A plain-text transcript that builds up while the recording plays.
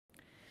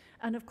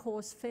And of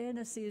course,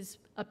 fairness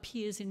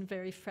appears in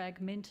very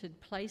fragmented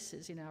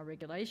places in our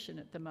regulation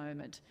at the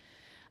moment.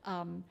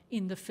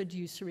 In the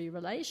fiduciary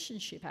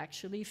relationship,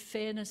 actually,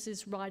 fairness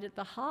is right at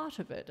the heart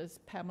of it, as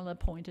Pamela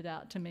pointed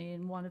out to me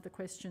in one of the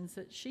questions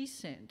that she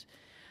sent.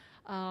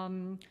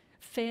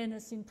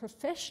 Fairness in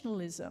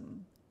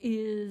professionalism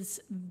is,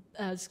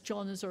 as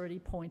John has already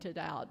pointed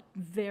out,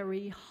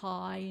 very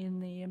high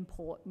in the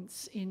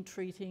importance in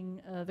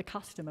treating the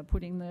customer,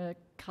 putting the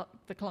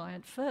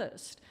client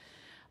first.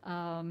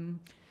 And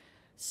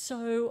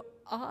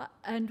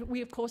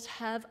we, of course,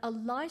 have a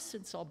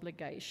licence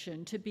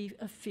obligation to be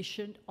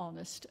efficient,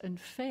 honest and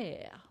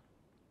fair.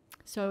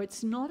 So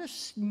it's not a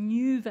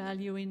new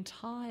value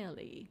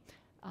entirely.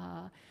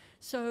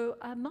 So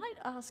I might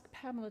ask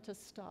Pamela to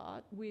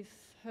start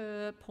with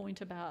her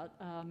point about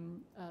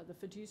the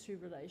fiduciary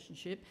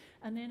relationship,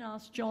 and then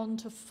ask John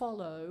to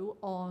follow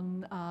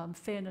on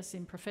fairness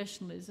in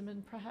professionalism,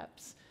 and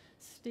perhaps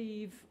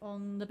Steve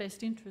on the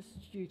best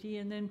interest duty,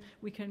 and then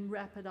we can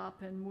wrap it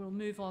up and we'll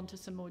move on to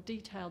some more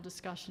detailed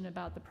discussion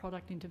about the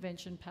product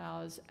intervention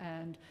powers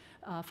and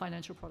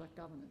financial product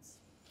governance.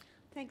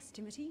 Thanks,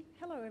 Dimity.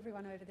 Hello,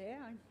 everyone over there.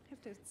 I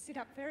have to sit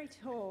up very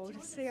tall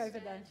to see over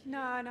there. No,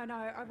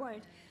 I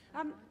won't.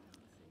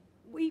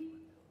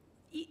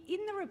 In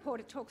the report,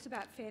 it talks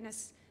about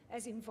fairness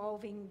as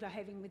involving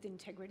behaving with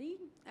integrity.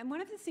 And one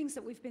of the things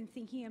that we've been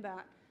thinking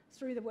about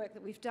through the work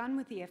that we've done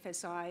with the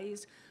FSI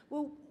is,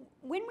 well,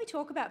 when we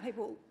talk about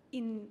people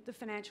in the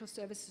financial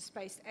services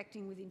space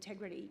acting with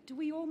integrity, do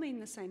we all mean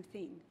the same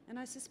thing? And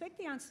I suspect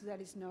the answer to that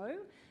is no.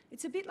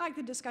 It's a bit like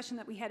the discussion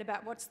that we had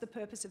about what's the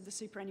purpose of the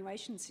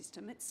superannuation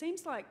system. It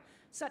seems like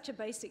such a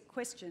basic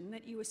question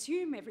that you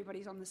assume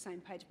everybody's on the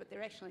same page, but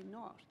they're actually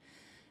not.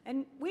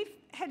 And we've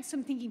had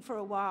some thinking for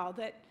a while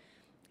that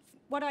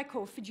what I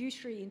call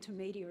fiduciary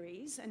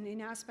intermediaries, and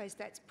in our space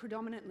that's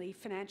predominantly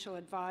financial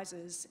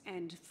advisors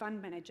and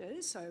fund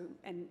managers,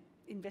 and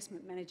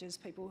investment managers,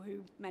 people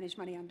who manage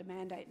money under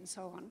mandate and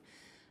so on,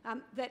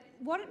 that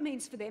what it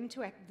means for them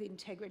to act with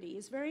integrity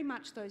is very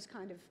much those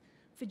kind of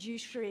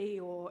fiduciary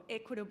or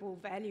equitable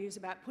values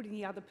about putting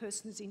the other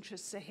person's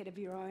interests ahead of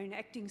your own,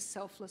 acting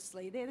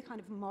selflessly. They're the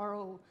kind of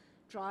moral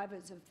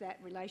drivers of that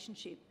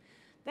relationship.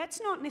 That's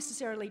not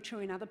necessarily true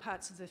in other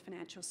parts of the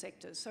financial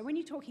sector. So when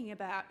you're talking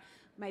about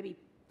maybe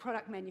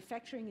product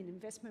manufacturing and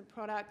investment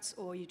products,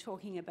 or you're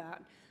talking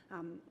about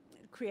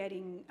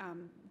creating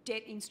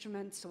debt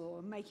instruments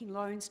or making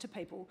loans to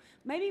people,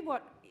 maybe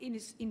what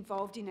is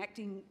involved in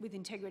acting with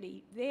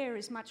integrity there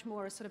is much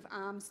more a sort of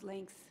arm's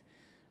length,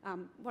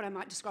 what I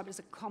might describe as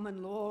a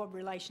common law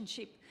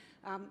relationship,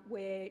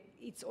 where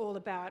it's all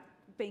about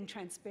being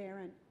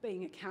transparent,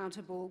 being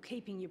accountable,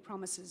 keeping your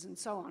promises and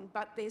so on.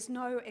 But there's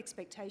no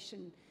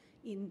expectation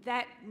in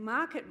that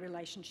market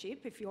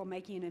relationship, if you're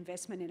making an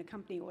investment in a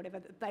company or whatever,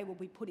 that they will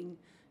be putting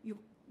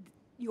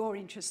your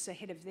interests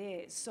ahead of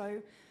theirs.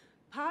 So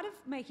part of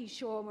making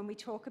sure when we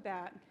talk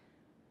about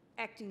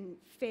acting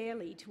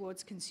fairly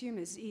towards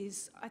consumers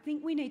is, I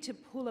think we need to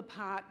pull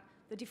apart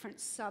the different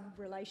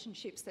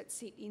sub-relationships that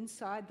sit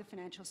inside the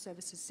financial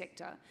services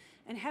sector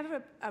and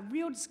have a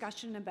real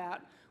discussion about,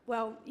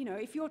 well, you know,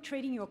 if you're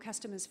treating your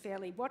customers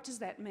fairly, what does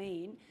that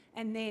mean?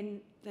 And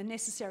then the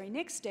necessary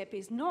next step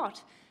is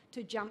not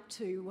to jump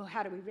to, well,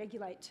 how do we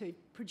regulate to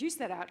produce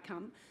that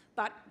outcome?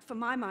 But for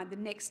my mind, the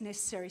next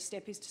necessary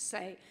step is to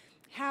say,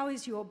 how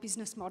is your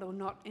business model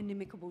not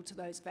inimical to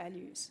those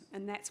values?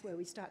 And that's where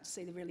we start to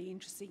see the really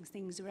interesting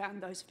things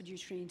around those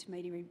fiduciary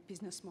intermediary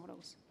business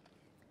models.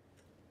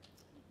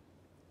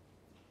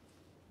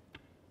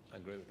 I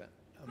agree with that.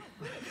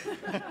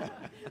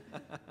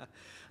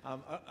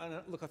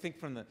 Look, I think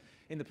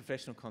in the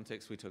professional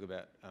context, we talk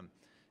about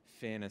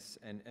fairness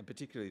and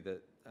particularly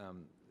the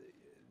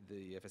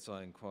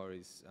FSI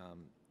inquiry's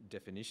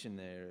definition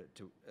there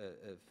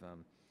of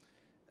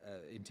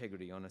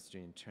integrity, honesty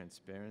and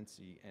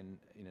transparency, and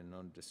in a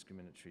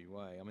non-discriminatory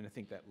way. I mean, I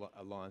think that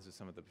aligns with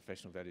some of the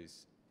professional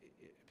values,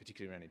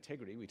 particularly around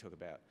integrity. We talk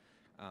about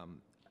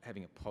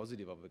having a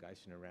positive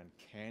obligation around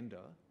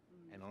candour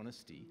and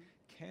honesty.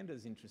 Candour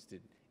is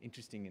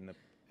interesting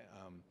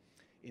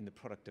in the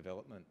product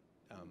development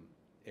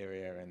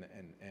area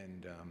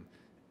and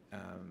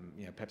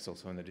you know, perhaps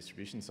also on the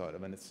distribution side. I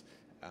mean,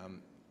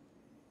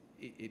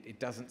 it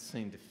doesn't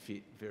seem to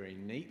fit very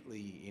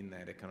neatly in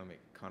that economic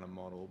kind of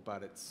model,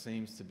 but it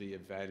seems to be a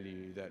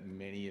value that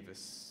many of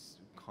us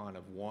kind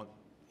of want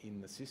in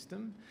the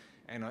system.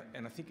 And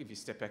I think if you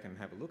step back and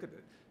have a look at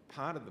it,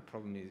 part of the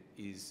problem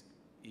is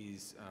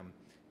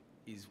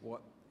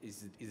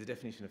the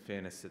definition of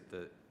fairness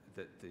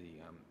that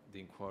the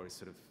inquiry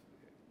sort of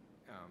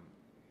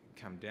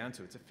come down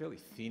to. It's a fairly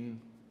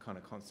thin kind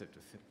of concept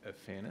of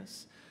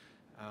fairness.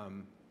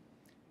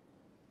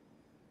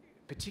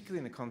 Particularly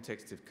in the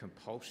context of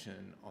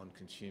compulsion on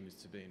consumers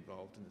to be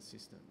involved in the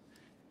system.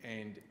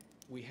 And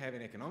we have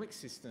an economic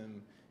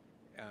system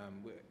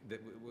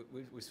that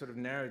we sort of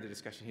narrowed the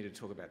discussion here to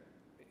talk about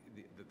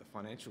the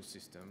financial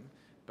system,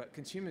 but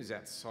consumers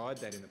outside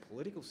that in the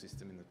political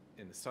system,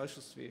 in the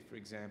social sphere, for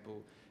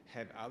example,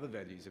 have other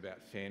values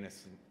about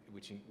fairness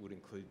would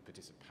include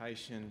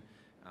participation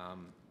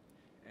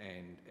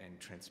and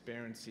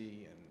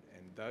transparency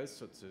and those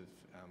sorts of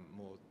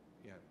more,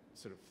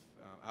 sort of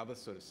other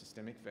sort of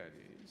systemic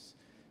values,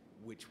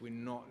 which we're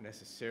not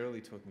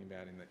necessarily talking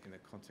about in the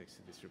context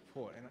of this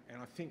report.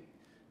 And I think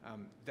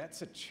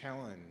that's a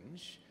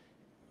challenge,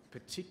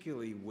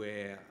 particularly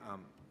where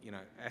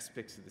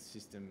aspects of the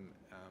system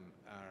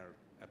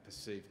are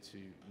perceived to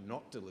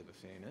not deliver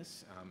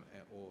fairness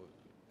or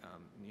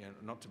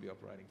not to be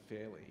operating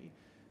fairly.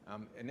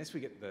 Unless we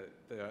get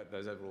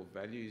those overall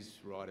values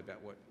right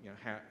about what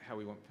how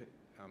we want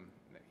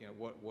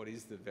what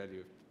is the value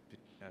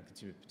of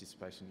consumer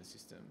participation in the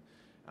system,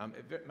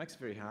 it makes it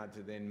very hard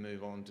to then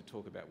move on to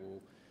talk about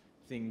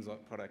things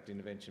like product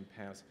intervention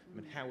powers. I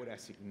mean, how would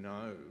ASIC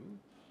know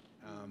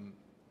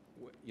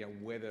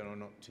whether or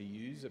not to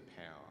use a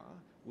power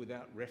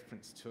without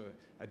reference to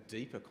a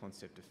deeper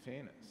concept of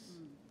fairness?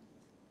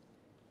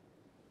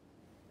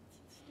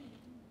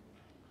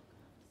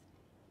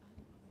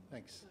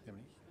 Thanks,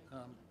 Dimity.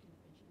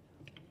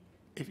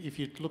 If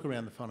you look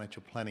around the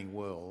financial planning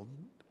world,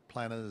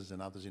 planners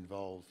and others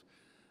involved,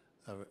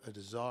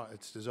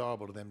 it's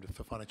desirable to them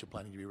for financial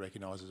planning to be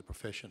recognised as a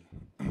profession.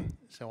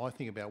 So I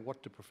think about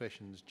what do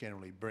professions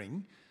generally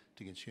bring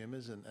to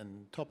consumers,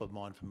 and top of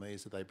mind for me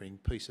is that they bring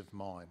peace of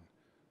mind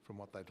from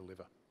what they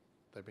deliver.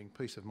 They bring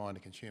peace of mind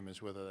to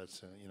consumers, whether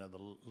that's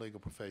the legal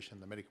profession,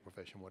 the medical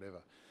profession,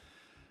 whatever.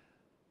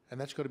 And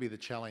that's got to be the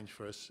challenge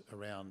for us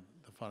around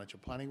the financial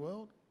planning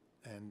world.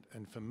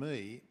 And for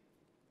me,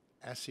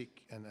 ASIC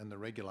and the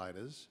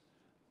regulators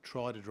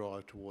try to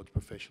drive towards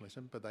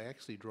professionalism, but they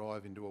actually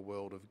drive into a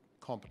world of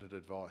competent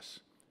advice.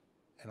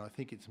 And I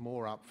think it's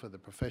more up for the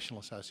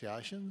professional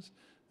associations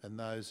and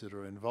those that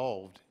are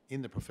involved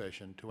in the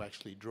profession to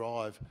actually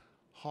drive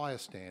higher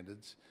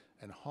standards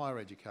and higher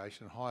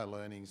education, higher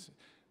learnings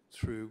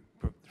through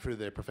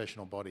their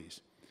professional bodies.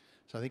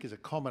 So I think it's a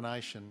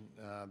combination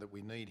that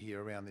we need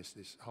here around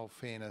this whole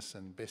fairness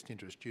and best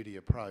interest duty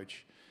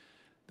approach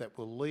that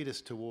will lead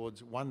us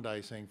towards one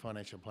day seeing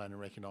financial planning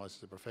recognised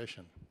as a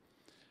profession.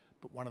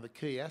 But one of the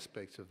key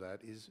aspects of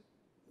that is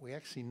we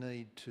actually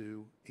need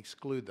to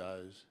exclude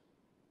those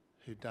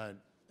who don't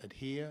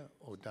adhere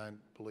or don't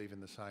believe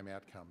in the same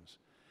outcomes.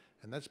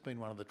 And that's been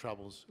one of the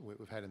troubles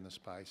we've had in the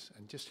space,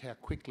 and just how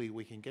quickly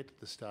we can get to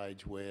the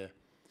stage where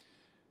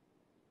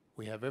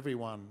we have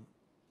everyone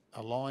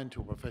aligned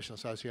to a professional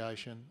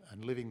association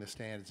and living the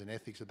standards and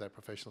ethics of that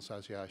professional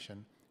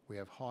association. We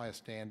have higher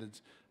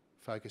standards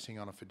focusing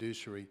on a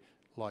fiduciary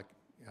like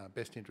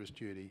best interest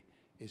duty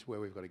is where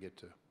we've got to get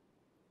to.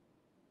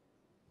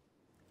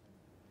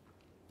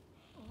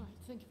 All right,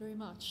 thank you very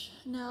much.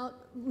 Now,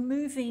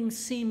 moving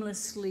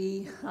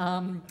seamlessly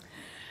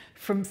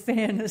from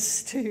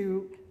fairness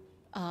to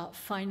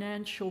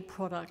financial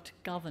product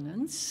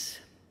governance,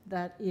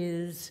 that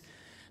is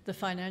the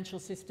Financial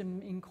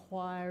System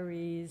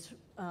Inquiry's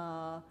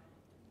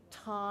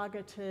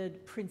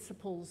targeted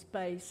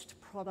principles-based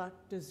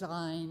product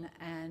design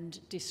and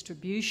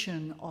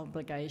distribution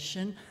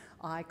obligation.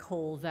 I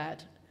call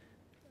that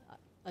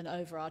an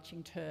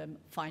overarching term,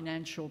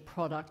 financial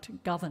product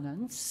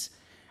governance,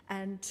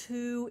 and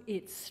to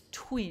its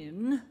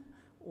twin,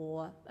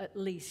 or at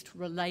least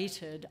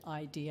related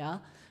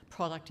idea,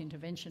 product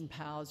intervention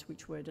powers,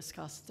 which were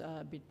discussed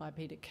a bit by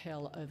Peter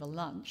Kell over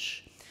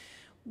lunch.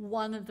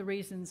 One of the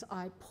reasons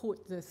I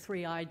put the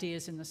three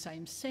ideas in the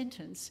same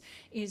sentence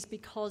is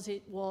because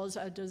it was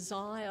a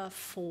desire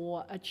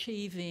for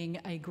achieving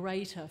a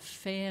greater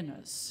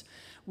fairness,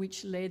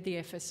 which led the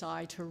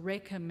FSI to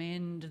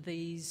recommend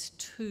these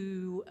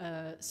two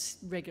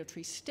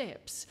regulatory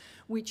steps,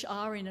 which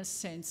are in a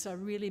sense a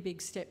really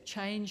big step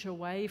change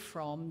away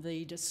from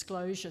the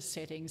disclosure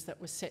settings that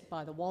were set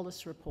by the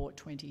Wallace Report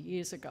 20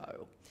 years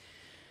ago.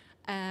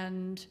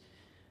 And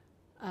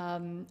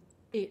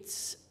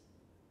it's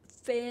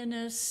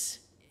fairness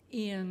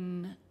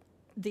in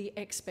the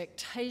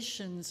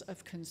expectations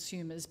of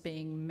consumers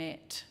being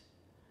met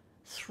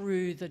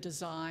through the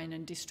design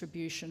and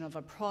distribution of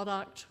a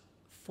product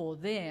for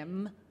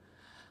them,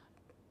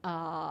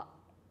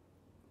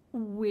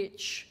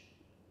 which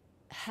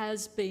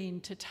has been,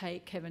 to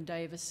take Kevin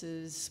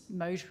Davis's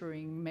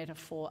motoring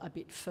metaphor a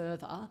bit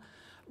further,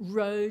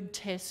 road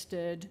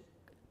tested,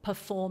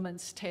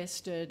 performance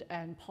tested,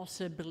 and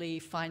possibly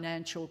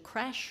financial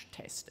crash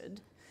tested,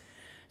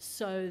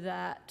 so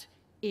that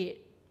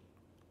it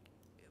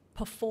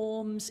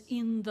performs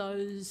in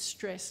those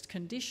stressed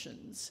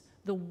conditions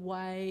the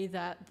way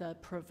that the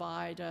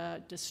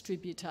provider,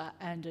 distributor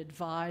and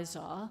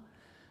advisor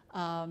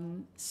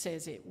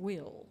says it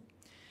will.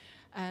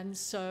 And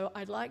so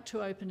I'd like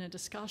to open a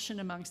discussion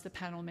amongst the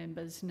panel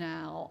members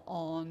now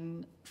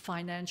on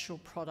financial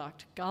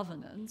product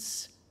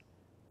governance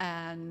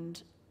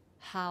and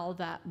how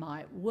that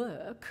might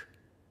work,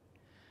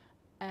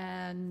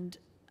 and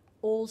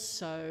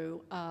also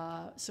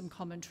some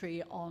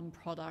commentary on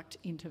product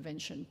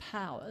intervention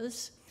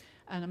powers.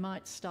 And I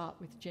might start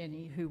with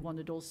Jenny, who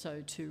wanted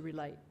also to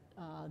relate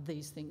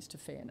these things to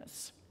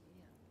fairness.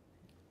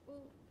 Yeah.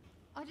 Well,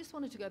 I just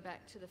wanted to go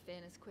back to the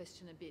fairness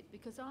question a bit,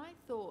 because I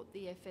thought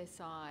the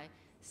FSI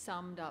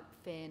summed up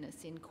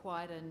fairness in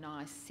quite a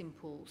nice,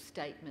 simple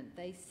statement.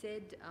 They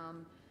said,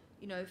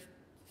 you know,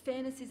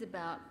 fairness is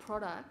about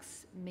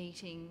products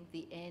meeting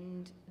the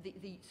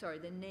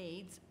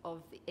needs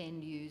of the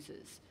end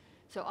users.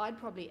 So I'd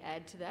probably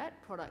add to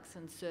that, products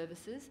and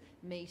services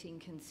meeting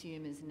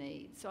consumers'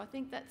 needs. So I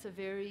think that's a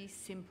very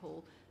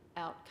simple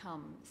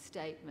outcome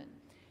statement.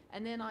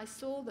 And then I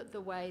saw that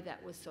the way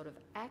that was sort of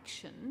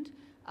actioned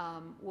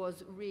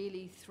was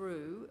really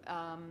through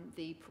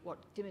what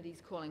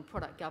Dimity's calling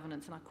product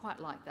governance, and I quite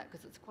like that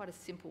because it's quite a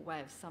simple way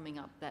of summing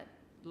up that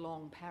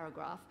long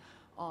paragraph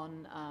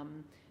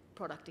on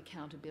product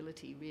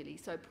accountability, really.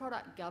 So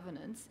product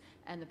governance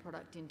and the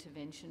product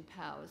intervention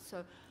powers.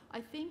 So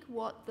I think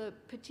what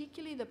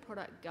particularly the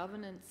product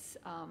governance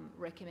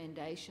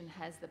recommendation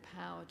has the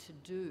power to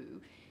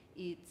do,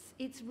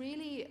 it's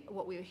really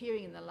what we were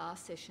hearing in the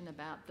last session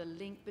about the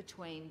link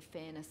between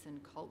fairness and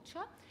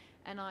culture.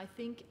 And I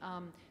think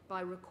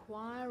by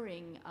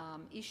requiring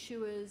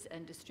issuers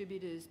and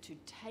distributors to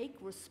take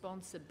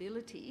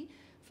responsibility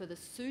for the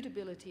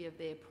suitability of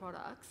their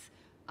products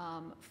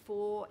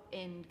for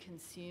end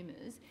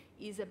consumers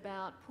is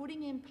about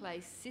putting in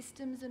place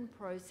systems and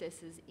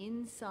processes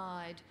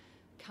inside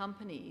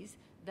companies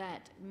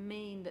that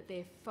mean that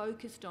they're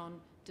focused on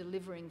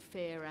delivering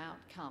fair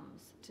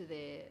outcomes to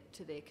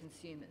their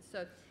consumers.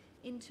 So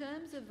in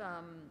terms of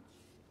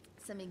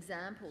some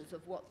examples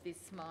of what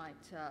this might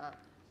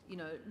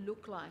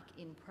look like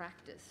in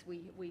practice,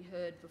 we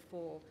heard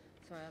before,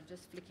 sorry, I'm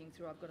just flicking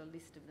through, I've got a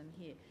list of them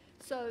here.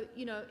 So,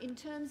 in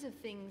terms of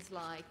things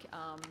like,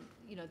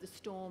 the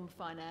Storm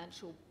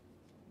financial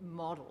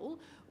model,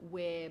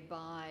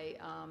 whereby,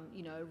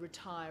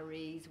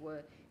 retirees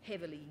were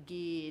heavily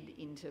geared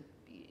into,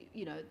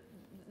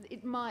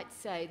 it might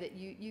say that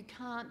you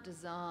can't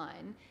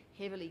design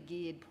heavily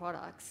geared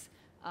products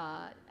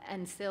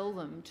and sell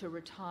them to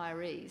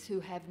retirees who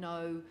have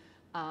no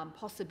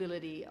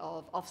possibility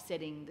of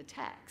offsetting the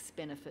tax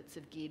benefits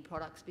of geared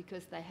products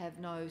because they have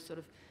no sort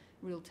of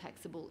real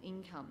taxable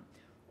income.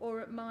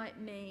 Or it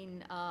might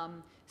mean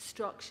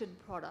structured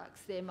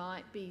products. There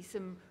might be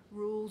some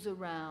rules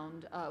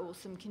around or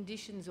some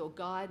conditions or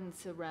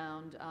guidance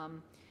around,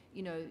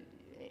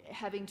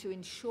 having to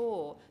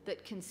ensure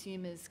that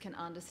consumers can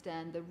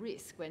understand the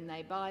risk when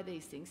they buy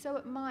these things. So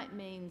it might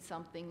mean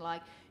something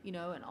like,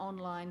 an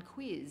online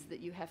quiz that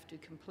you have to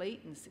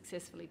complete and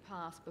successfully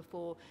pass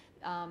before,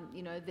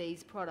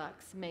 these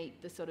products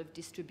meet the sort of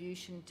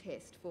distribution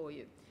test for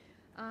you.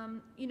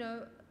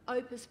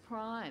 Opus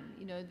Prime,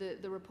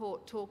 the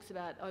report talks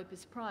about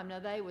Opus Prime. Now,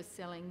 they were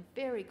selling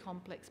very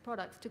complex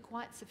products to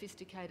quite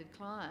sophisticated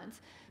clients,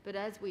 but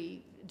as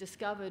we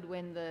discovered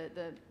when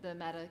the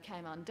matter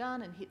came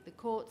undone and hit the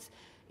courts,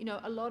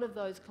 a lot of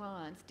those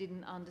clients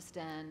didn't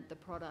understand the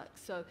product.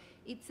 So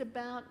it's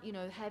about,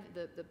 have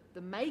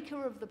the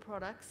maker of the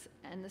products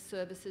and the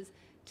services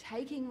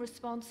taking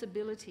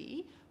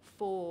responsibility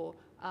for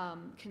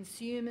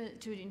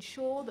to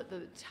ensure that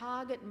the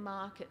target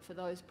market for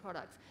those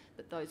products,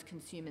 that those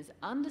consumers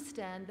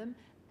understand them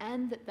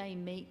and that they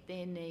meet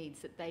their needs,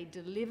 that they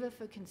deliver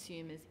for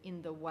consumers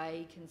in the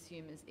way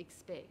consumers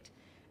expect.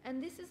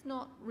 And this is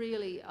not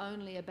really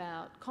only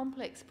about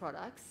complex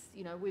products.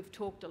 We've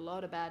talked a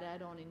lot about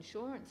add-on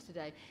insurance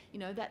today.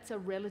 That's a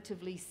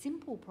relatively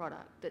simple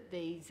product that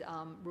these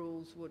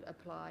rules would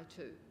apply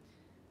to.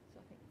 So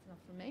I think that's enough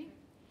from me.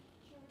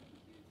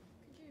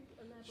 Could you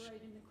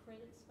elaborate in the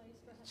credit space,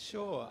 perhaps?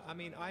 Sure. I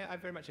mean, I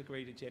very much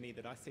agree to Jenny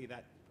that I see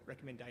that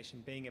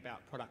recommendation being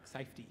about product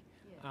safety.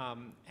 Yeah.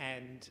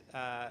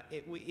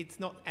 It's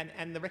not,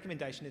 and the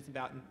recommendation is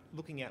about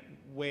looking at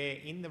where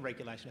in the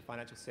regulation of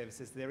financial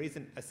services there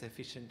isn't a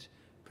sufficient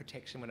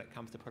protection when it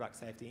comes to product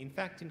safety. In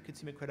fact, in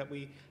consumer credit,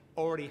 we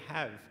already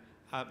have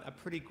a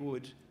pretty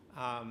good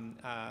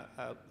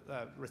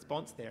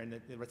response there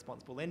in the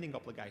responsible lending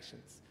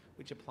obligations,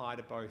 which apply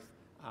to both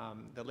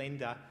the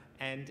lender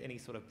and any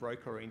sort of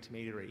broker or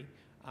intermediary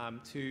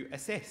to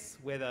assess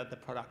whether the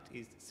product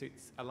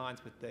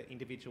aligns with the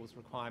individual's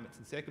requirements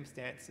and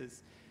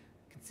circumstances,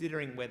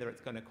 considering whether it's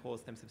going to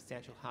cause them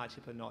substantial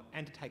hardship or not,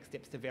 and to take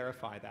steps to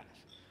verify that.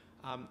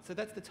 So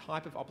that's the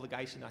type of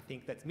obligation I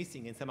think that's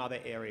missing in some other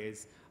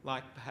areas,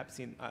 like perhaps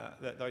in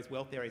those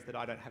wealth areas that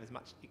I don't have as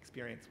much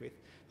experience with,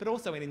 but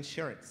also in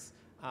insurance.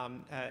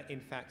 In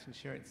fact,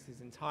 insurance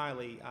is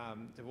entirely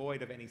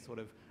devoid of any sort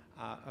of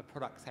a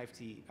product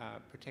safety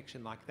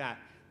protection like that.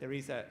 There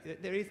is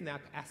now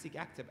ASIC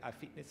Act, a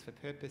fitness for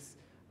purpose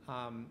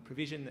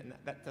provision, and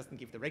that doesn't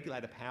give the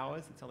regulator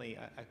powers. It's only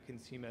a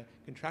consumer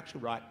contractual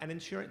right, and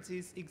insurance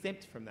is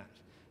exempt from that.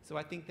 So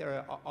I think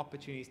there are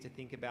opportunities to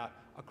think about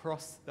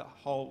across the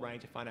whole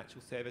range of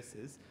financial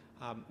services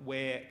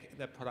where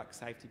the product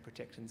safety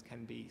protections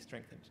can be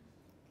strengthened.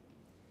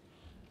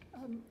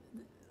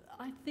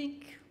 I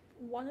think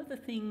one of the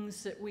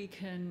things that we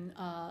can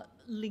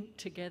link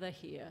together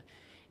here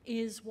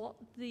is what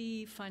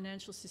the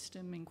Financial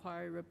System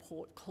Inquiry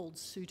Report called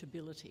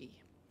suitability.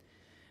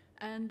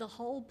 And the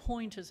whole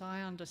point, as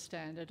I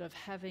understand it, of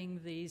having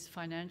these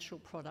financial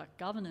product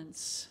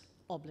governance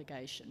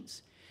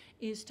obligations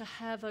is to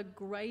have a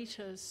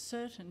greater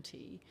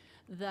certainty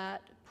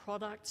that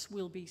products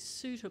will be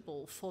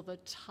suitable for the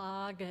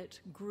target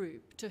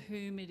group to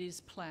whom it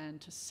is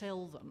planned to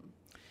sell them.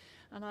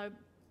 And I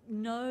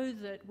know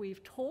that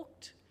we've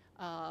talked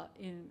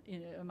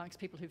amongst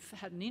people who've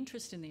had an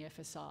interest in the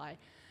FSI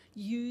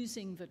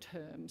using the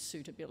term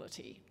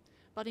suitability.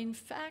 But in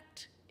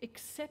fact,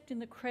 except in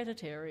the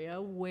credit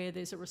area where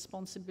there's a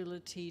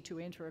responsibility to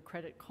enter a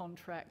credit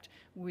contract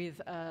with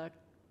a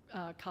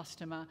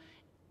customer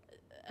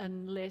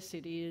unless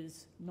it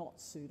is not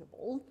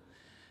suitable,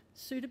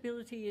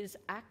 suitability is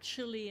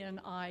actually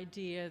an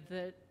idea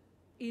that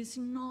is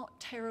not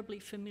terribly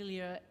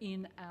familiar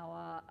in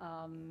our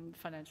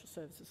financial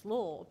services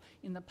law.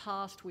 In the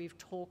past, we've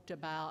talked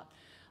about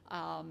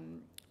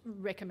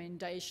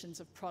recommendations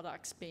of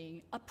products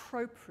being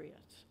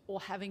appropriate or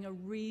having a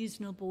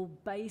reasonable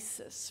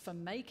basis for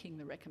making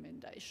the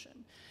recommendation.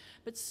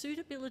 But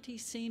suitability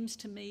seems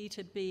to me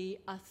to be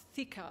a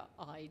thicker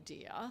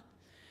idea,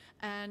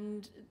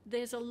 and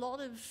there's a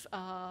lot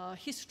of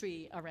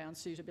history around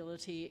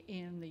suitability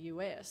in the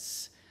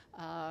US,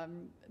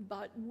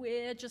 but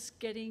we're just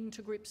getting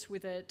to grips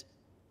with it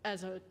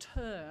as a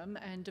term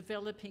and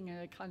developing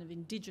a kind of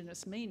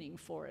indigenous meaning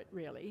for it,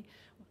 really.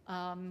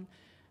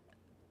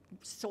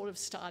 Sort of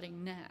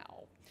starting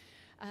now.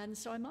 And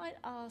so I might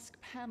ask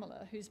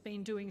Pamela, who's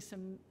been doing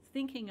some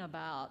thinking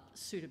about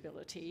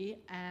suitability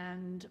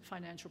and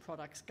financial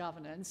products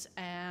governance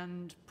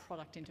and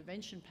product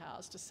intervention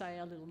powers, to say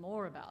a little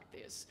more about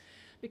this,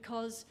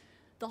 because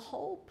the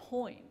whole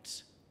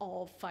point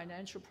of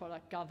financial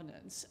product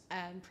governance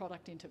and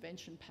product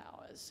intervention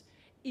powers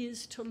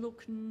is to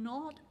look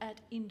not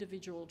at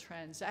individual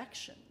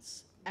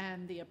transactions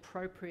and the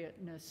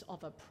appropriateness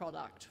of a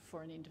product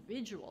for an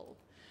individual,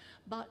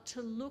 but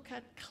to look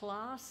at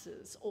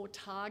classes or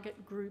target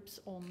groups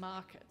or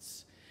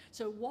markets.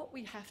 So what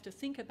we have to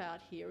think about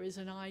here is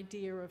an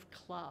idea of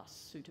class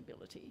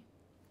suitability.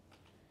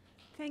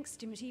 Thanks,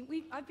 Dimity.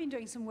 I've been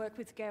doing some work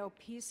with Gail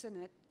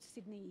Pearson at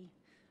Sydney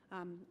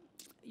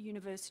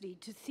University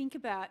to think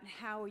about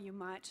how you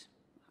might,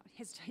 I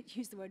hesitate to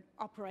use the word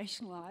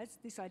operationalise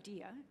this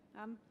idea.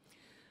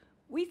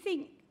 We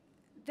think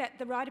that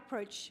the right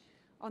approach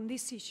on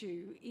this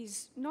issue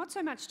is not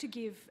so much to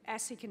give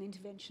ASIC an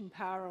intervention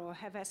power or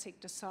have ASIC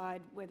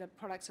decide whether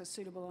products are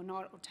suitable or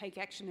not, or take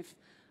action if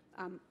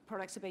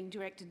products are being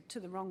directed to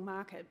the wrong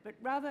market, but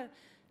rather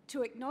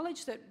to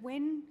acknowledge that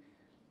when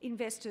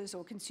investors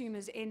or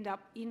consumers end up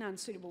in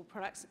unsuitable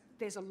products,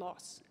 there's a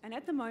loss. And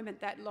at the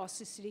moment, that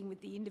loss is sitting with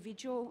the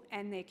individual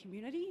and their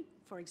community,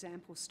 for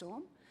example,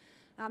 Storm.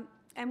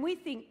 And we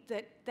think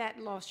that that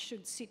loss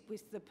should sit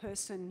with the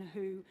person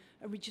who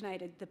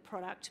originated the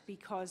product,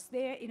 because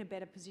they're in a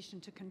better position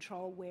to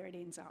control where it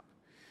ends up.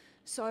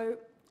 So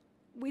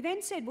we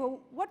then said, well,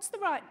 what's the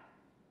right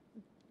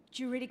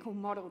juridical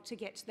model to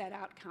get to that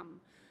outcome?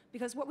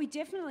 Because what we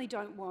definitely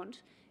don't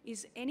want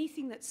is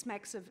anything that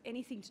smacks of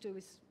anything to do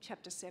with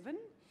Chapter 7.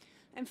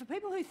 And for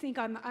people who think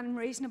I'm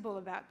unreasonable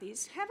about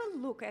this, have a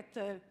look at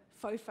the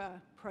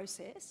FOFA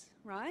process,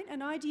 right?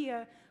 An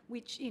idea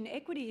which in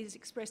equity is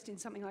expressed in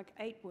something like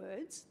 8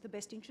 words, the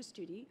best interest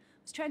duty,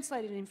 was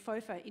translated in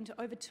FOFA into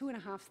over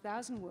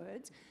 2,500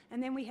 words,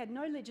 and then we had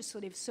no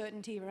legislative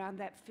certainty around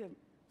that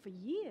for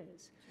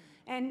years.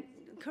 And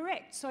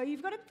correct, so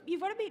you've got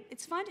to be,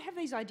 it's fine to have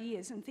these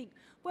ideas and think,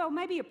 well,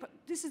 maybe,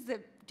 this is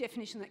the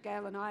definition that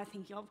Gail and I are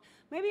thinking of,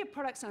 maybe a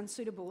product's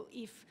unsuitable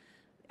if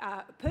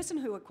a person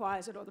who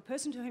acquires it or the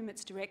person to whom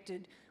it's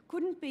directed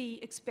couldn't be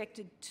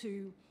expected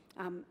to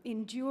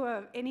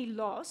endure any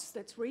loss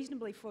that's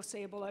reasonably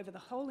foreseeable over the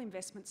whole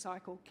investment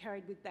cycle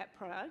carried with that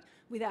product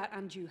without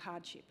undue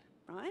hardship,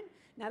 right?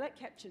 Now that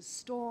captures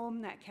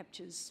Storm, that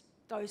captures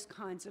those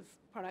kinds of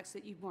products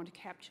that you'd want to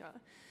capture.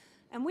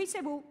 And we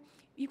said, well,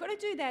 you've got to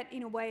do that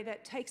in a way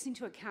that takes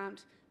into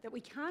account that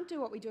we can't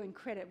do what we do in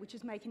credit, which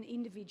is make an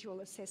individual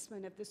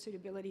assessment of the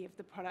suitability of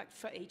the product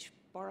for each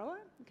borrower.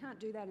 We can't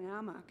do that in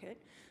our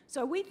market.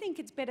 So we think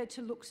it's better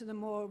to look to the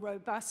more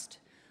robust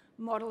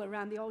model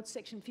around the old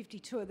Section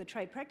 52 of the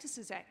Trade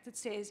Practices Act that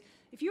says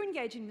if you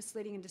engage in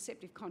misleading and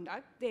deceptive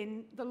conduct,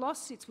 then the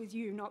loss sits with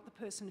you, not the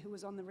person who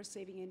was on the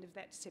receiving end of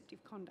that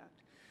deceptive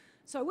conduct.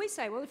 So we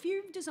say, well, if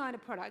you design a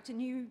product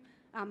and you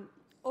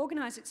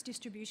organise its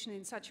distribution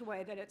in such a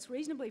way that it's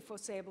reasonably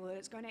foreseeable that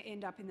it's going to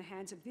end up in the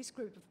hands of this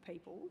group of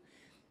people,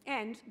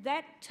 and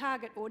that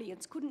target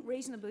audience couldn't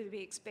reasonably be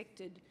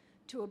expected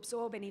to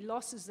absorb any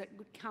losses that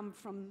would come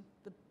from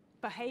the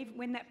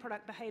when that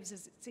product behaves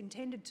as it's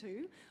intended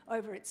to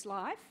over its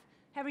life,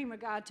 having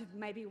regard to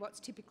maybe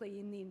what's typically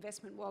in the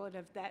investment wallet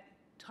of that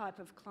type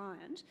of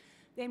client,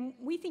 then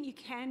we think you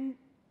can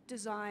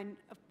design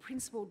a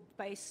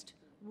principle-based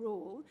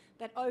rule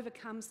that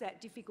overcomes that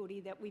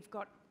difficulty that we've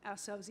got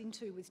ourselves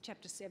into with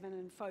Chapter 7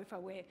 and FOFA,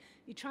 where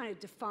you're trying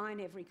to define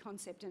every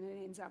concept and it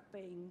ends up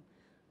being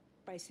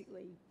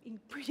basically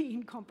pretty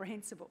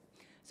incomprehensible.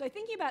 So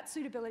thinking about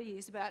suitability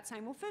is about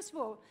saying, well, first of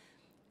all,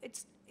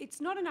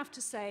 it's not enough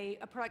to say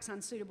a product's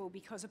unsuitable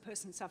because a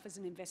person suffers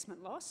an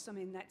investment loss. I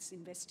mean, that's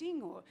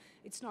investing, or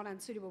it's not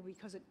unsuitable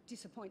because it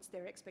disappoints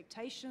their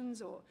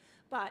expectations,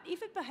 but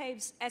if it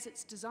behaves as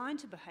it's designed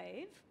to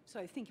behave,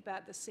 so think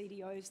about the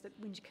CDOs that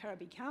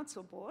Wingecarribee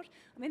Council bought.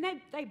 I mean,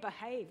 they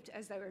behaved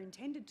as they were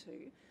intended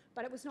to,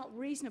 but it was not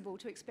reasonable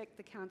to expect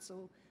the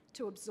council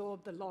to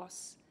absorb the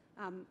loss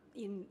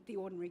in the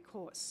ordinary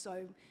course.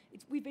 So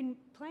we've been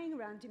playing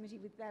around, Dimity,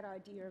 with that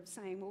idea of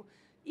saying, well,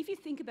 if you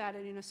think about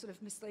it in a sort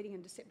of misleading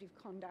and deceptive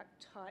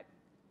conduct type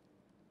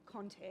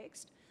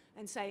context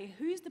and say,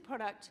 who's the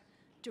product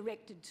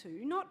directed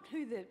to, not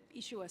who the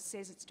issuer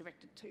says it's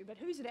directed to, but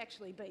who's it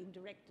actually being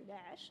directed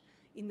at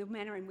in the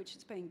manner in which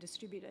it's being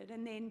distributed.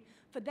 And then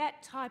for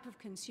that type of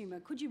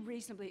consumer, could you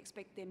reasonably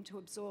expect them to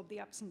absorb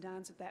the ups and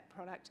downs of that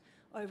product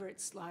over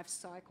its life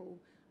cycle?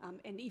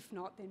 And if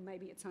not, then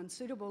maybe it's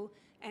unsuitable.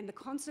 And the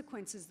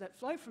consequences that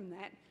flow from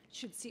that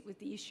should sit with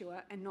the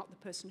issuer and not the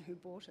person who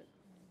bought it.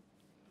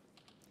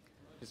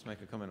 Just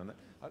make a comment on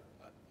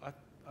that.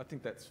 I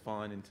think that's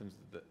fine in terms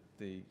of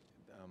the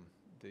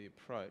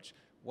approach.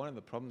 One of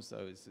the problems,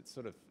 though, is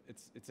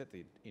it's at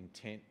the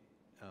intent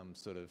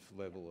sort of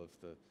level of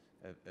the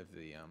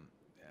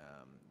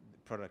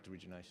product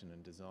origination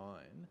and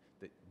design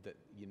that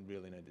you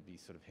really need to be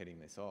sort of heading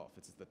this off.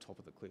 It's at the top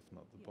of the cliff,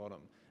 not the bottom.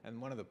 And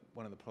one of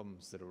the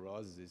problems that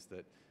arises is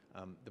that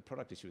the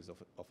product issue is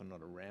often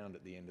not around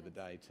at the end of the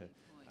day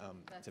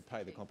to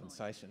pay the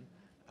compensation.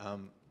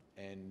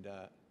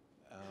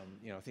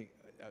 You know, I think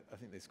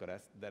there's got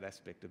that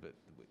aspect of it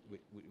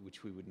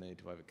which we would need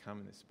to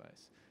overcome in this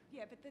space.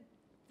 Yeah, but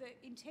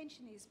the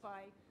intention is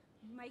by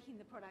making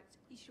the product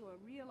issuer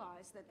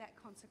realise that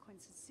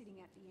consequence is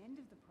sitting at the end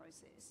of the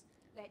process,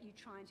 that you're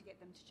trying to get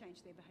them to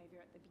change their behaviour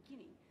at the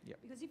beginning. Yep.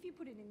 Because if you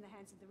put it in the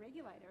hands of the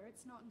regulator,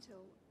 it's not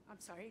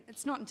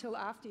until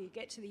after you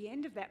get to the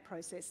end of that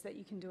process that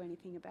you can do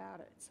anything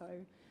about it.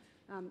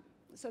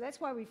 So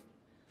that's why we've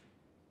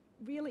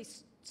really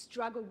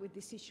struggled with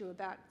this issue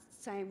about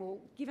saying, well,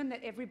 given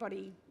that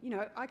everybody, you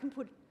know, I can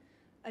put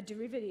a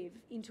derivative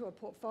into a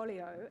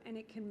portfolio and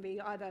it can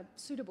be either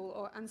suitable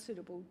or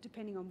unsuitable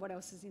depending on what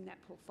else is in that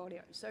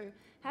portfolio. So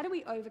how do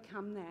we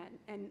overcome that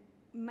and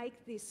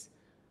make this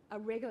a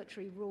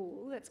regulatory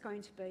rule that's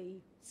going to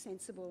be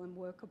sensible and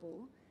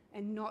workable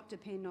and not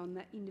depend on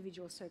the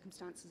individual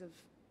circumstances of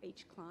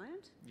each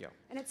client? Yeah.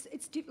 And it's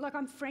like,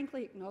 I'm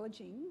frankly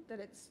acknowledging that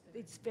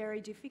it's very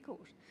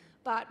difficult,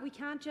 but we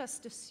can't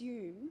just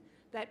assume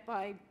that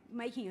by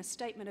making a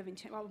statement of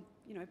intent, well,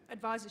 you know,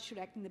 advisors should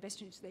act in the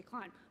best interest of their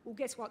client. Well,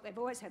 guess what? They've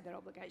always had that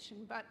obligation.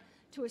 But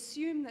to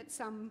assume that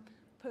some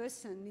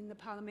person in the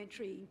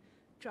parliamentary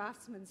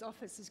draftsman's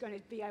office is going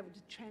to be able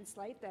to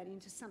translate that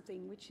into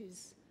something which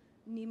is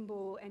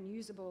nimble and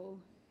usable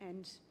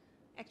and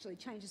actually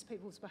changes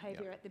people's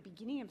behaviour at the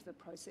beginning of the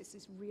process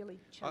is really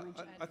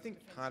challenging. I think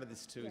part of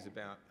this too is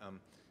about,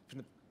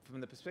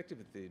 from the perspective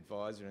of the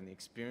advisor and the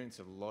experience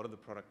of a lot of the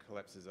product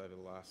collapses over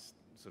the last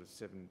sort of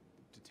 7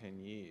 to 10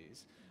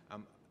 years,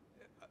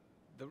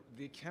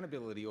 the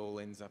accountability all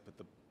ends up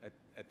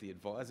at the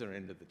advisor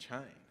end of the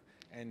chain,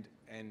 and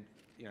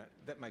you know,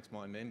 that makes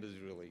my members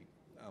really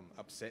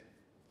upset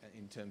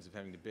in terms of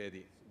having to bear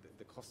the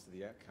cost of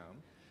the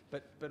outcome.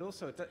 But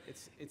also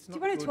it's not. Do you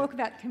want to talk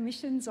about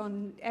commissions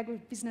on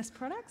agribusiness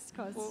products?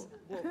 Because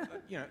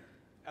you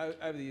know,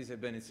 over the years they've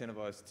been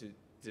incentivised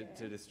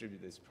to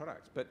distribute these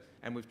products,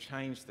 and we've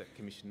changed that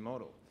commission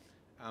model.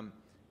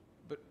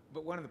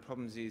 But one of the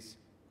problems is,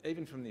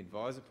 even from the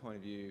advisor point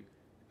of view,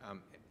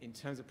 in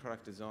terms of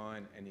product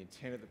design and the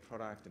intent of the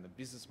product and the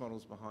business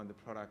models behind the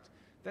product,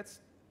 that's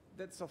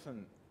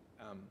often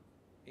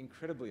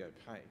incredibly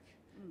opaque.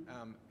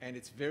 And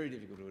it's very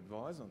difficult to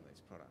advise on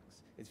these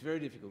products. It's very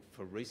difficult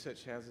for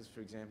research houses, for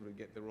example, to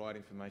get the right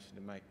information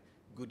to make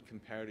good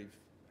comparative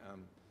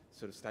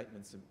sort of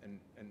statements and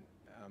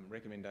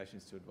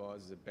recommendations to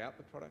advisors about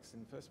the products in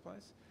the first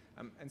place.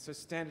 And so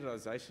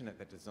standardisation at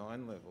that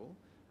design level,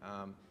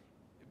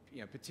 you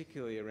know,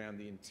 particularly around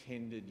the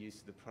intended use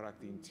of the product,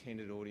 the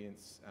intended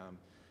audience,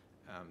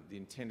 the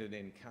intended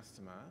end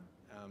customer,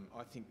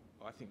 I think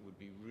would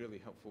be really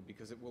helpful,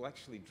 because it will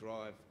actually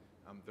drive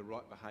the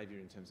right behaviour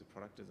in terms of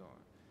product design.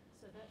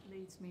 So that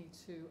leads me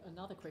to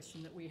another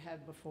question that we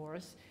have before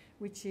us,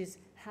 which is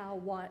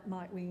how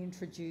might we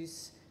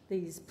introduce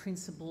these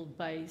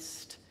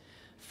principle-based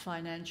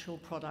financial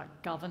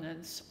product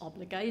governance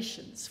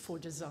obligations for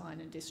design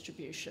and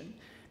distribution?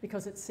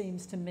 Because it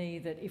seems to me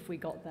that if we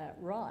got that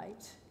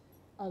right,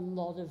 a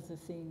lot of the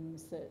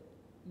things that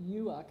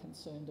you are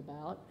concerned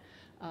about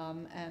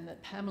and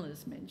that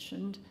Pamela's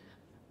mentioned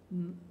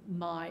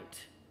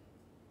might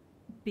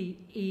be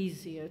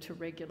easier to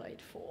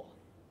regulate for.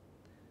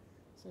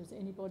 So does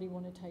anybody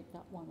want to take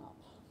that one up?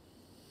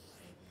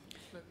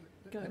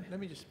 Let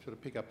me just sort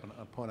of pick up on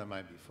a point I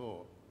made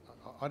before.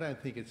 I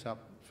don't think it's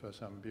up for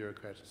some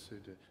bureaucrats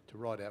to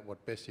write out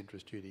what best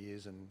interest duty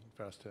is, and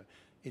for us to,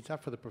 it's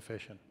up for the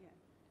profession.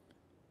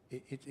 Yeah.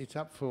 It's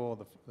up for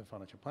the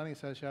Financial Planning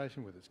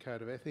Association with its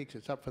code of ethics.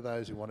 It's up for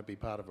those who want to be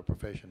part of a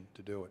profession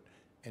to do it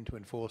and to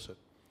enforce it.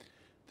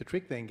 The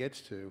trick then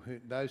gets to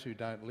those who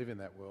don't live in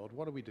that world.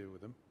 What do we do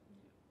with them?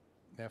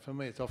 Now, for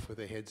me, it's off with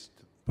their heads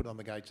to put on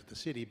the gates of the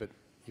city, but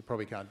you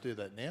probably can't do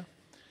that now.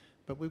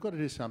 But we've got to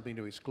do something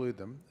to exclude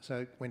them.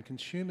 So when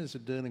consumers are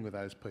dealing with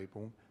those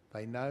people,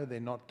 they know they're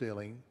not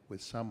dealing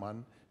with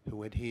someone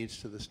who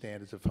adheres to the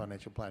standards of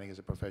financial planning as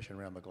a profession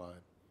around the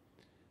globe.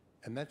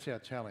 And that's our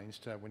challenge.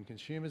 So when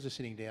consumers are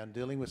sitting down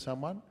dealing with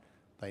someone,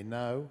 they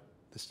know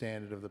the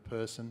standard of the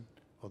person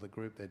or the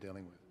group they're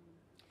dealing with.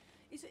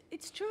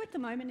 It's true at the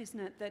moment, isn't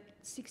it, that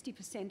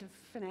 60% of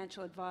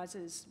financial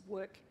advisors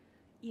work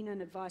in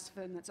an advice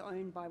firm that's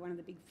owned by one of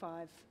the big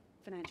 5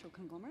 financial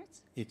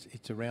conglomerates?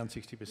 It's around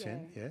 60%,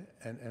 yeah.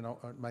 And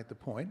I'll make the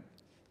point.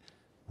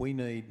 We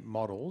need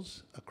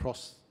models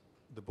across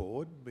the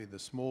board, be the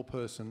small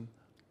person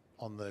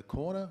on the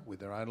corner with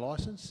their own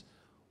licence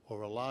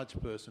or a large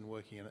person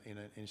working in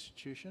an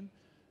institution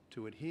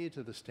to adhere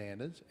to the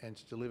standards and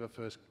to deliver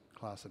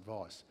first-class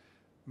advice.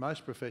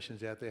 Most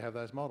professions out there have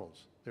those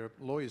models. There are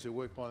lawyers who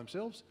work by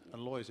themselves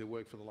and lawyers who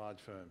work for the large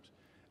firms.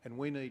 And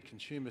we need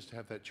consumers to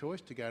have that choice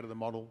to go to the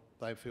model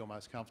they feel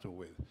most comfortable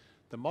with.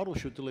 The model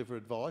should deliver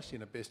advice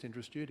in a best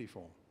interest duty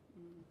form.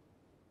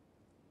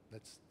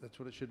 That's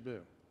what it should do.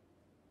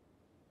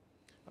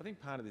 I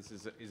think part of this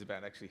is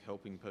about actually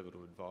helping people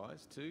to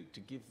advise too,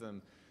 to give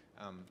them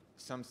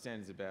some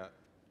standards about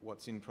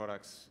what's in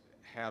products,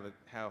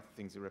 how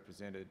things are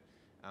represented.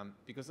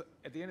 Because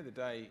at the end of the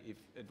day, if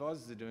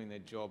advisors are doing their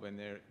job and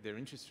their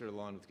interests are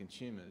aligned with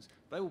consumers,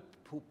 they will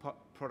pull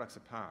products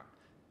apart,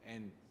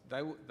 and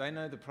they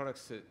know the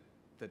products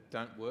that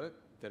don't work,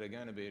 that are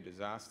going to be a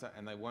disaster,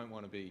 and they won't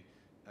want to be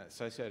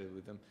associated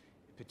with them,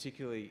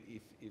 particularly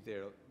if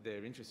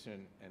their interests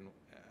and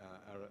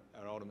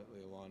are ultimately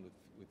aligned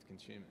with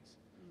consumers.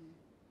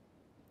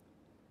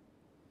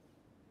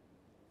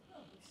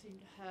 Well, we seem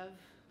to have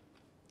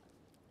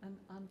an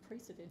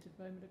unprecedented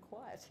moment of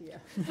quiet here.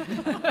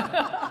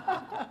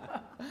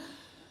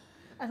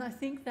 And I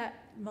think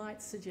that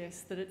might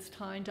suggest that it's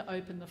time to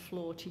open the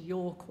floor to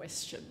your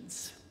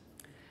questions.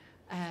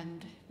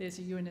 And there's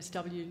a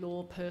UNSW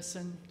law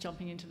person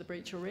jumping into the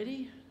breach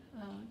already.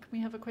 Can we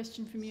have a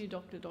question from you,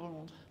 Dr.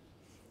 Donald?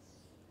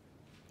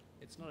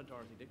 It's not a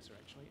Dorothy Dixer,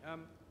 actually.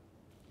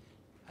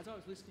 As I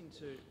was listening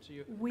to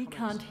your We comments,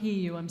 can't hear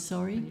you, I'm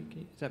sorry.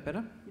 Is that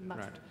better? You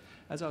must. Right.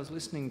 As I was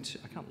listening to...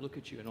 I can't look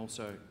at you and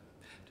also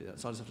do that,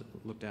 so I just have to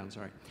look down,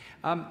 sorry.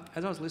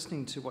 As I was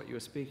listening to what you were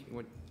speaking,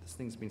 what this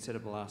thing's been said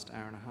over the last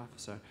hour and a half or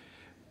so,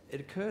 it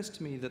occurs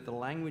to me that the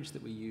language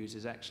that we use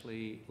is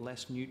actually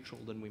less neutral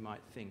than we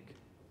might think.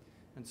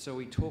 And so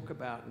we talk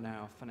about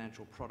now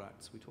financial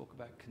products, we talk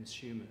about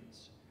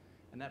consumers,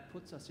 and that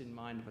puts us in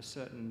mind of a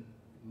certain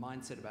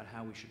mindset about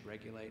how we should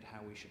regulate, how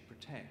we should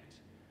protect.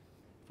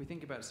 If we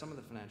think about some of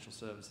the financial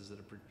services that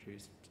are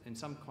produced, in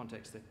some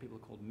contexts people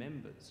are called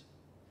members,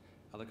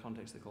 other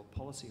contexts they're called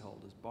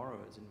policyholders,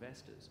 borrowers,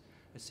 investors.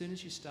 As soon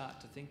as you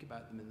start to think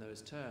about them in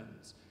those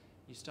terms,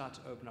 you start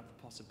to open up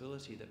the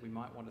possibility that we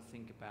might want to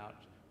think about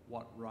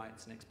what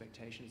rights and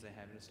expectations they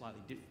have in a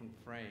slightly different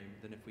frame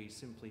than if we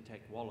simply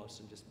take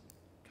Wallace and just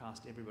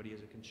cast everybody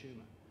as a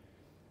consumer.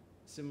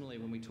 Similarly,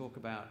 when we talk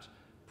about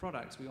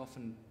products, we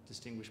often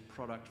distinguish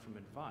product from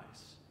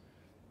advice,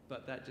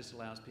 but that just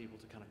allows people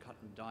to kind of cut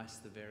and dice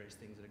the various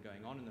things that are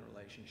going on in the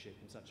relationship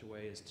in such a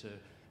way as to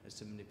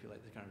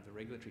manipulate the kind of the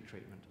regulatory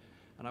treatment.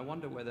 And I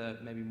wonder whether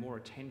maybe more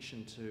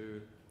attention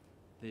to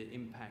the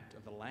impact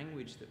of the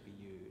language that we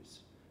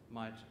use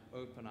might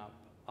open up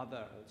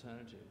other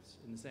alternatives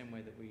in the same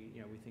way that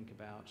we think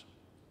about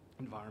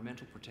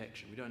environmental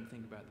protection. We don't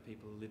think about the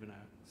people who live in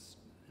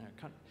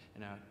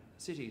our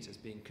cities as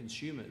being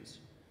consumers.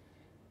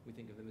 We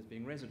think of them as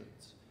being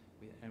residents.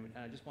 And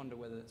I just wonder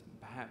whether it's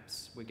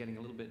perhaps we're getting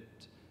a little bit,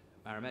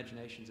 our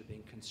imaginations are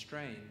being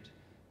constrained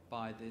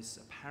by this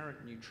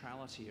apparent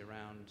neutrality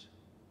around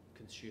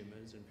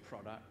consumers and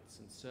products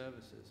and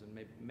services,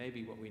 and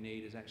maybe what we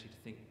need is actually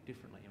to think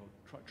differently,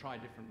 or try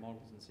different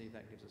models and see if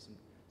that gives us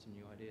some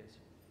new ideas.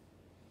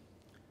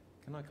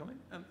 Can I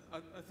comment?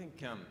 I think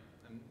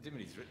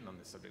Dimity's written on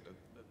this subject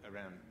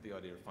around the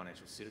idea of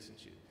financial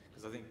citizenship,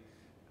 because I think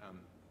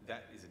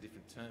that is a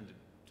different term to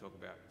talk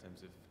about in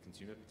terms of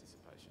consumer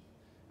participation.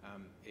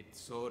 It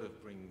sort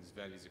of brings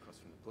values across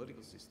from the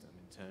political system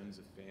in terms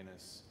of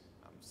fairness,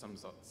 some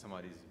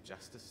ideas of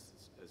justice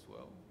as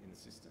well in the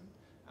system,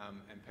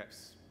 and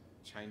perhaps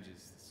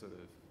changes the sort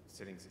of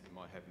settings that you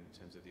might have in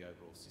terms of the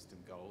overall system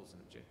goals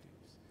and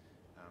objectives.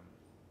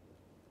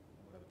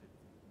 What other people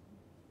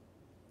think?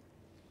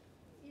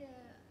 Yeah,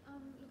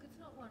 look, it's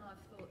not one I've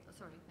thought...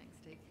 sorry, thanks,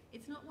 Steve.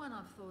 It's not one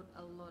I've thought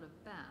a lot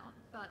about,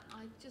 but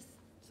I just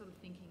sort of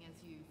thinking as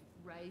you've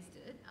raised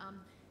it,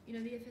 you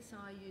know, the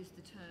FSI used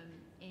the term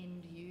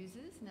end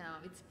users.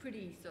 Now, it's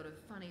pretty sort of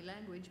funny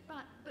language,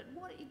 but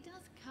what it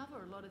does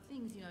cover a lot of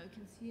things, you know,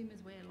 consumers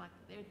where like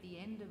they're at the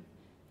end of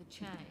the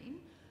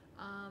chain,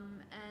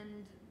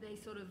 and they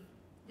sort of,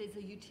 there's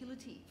a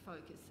utility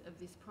focus of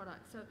this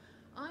product. So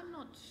I'm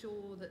not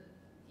sure that,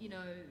 you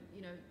know,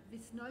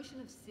 this notion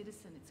of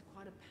citizen, it's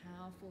quite a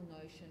powerful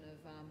notion of,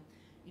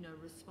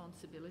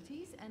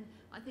 responsibilities. And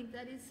I think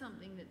that is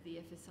something that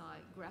the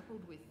FSI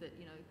grappled with, that,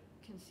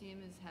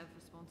 consumers have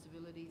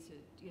responsibility to,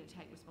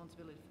 take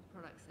responsibility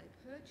for products they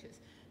purchase,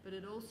 but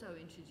it also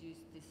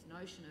introduced this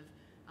notion of,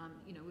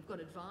 we've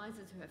got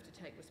advisors who have to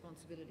take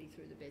responsibility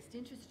through the best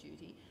interest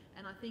duty.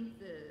 And I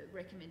think the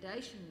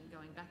recommendation,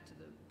 going back to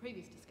the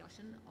previous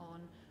discussion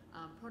on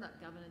product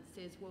governance,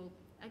 says, well,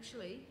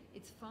 actually,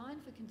 it's fine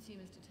for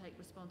consumers to take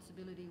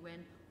responsibility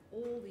when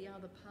all the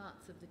other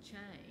parts of the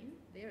chain,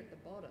 they're at the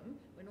bottom,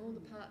 when all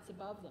the parts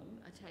above them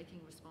are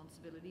taking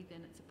responsibility, then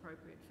it's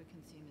appropriate for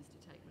consumers to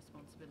take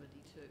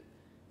responsibility too.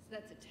 So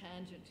that's a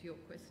tangent to your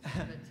question,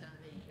 but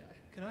there you go.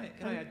 Can I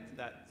add to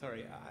that?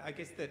 Sorry, I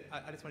guess that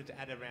I just wanted to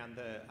add around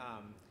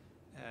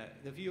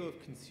the view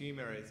of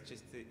consumer as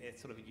just as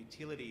sort of a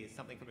utility, is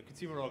something from a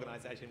consumer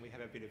organisation we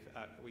have a bit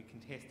of, we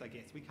contest, I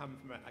guess. We come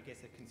from,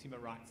 a consumer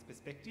rights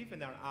perspective,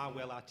 and there are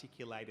well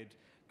articulated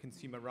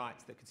consumer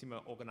rights that consumer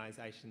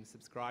organisations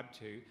subscribe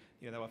to.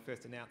 They were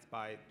first announced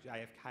by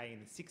JFK in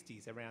the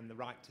 60s around the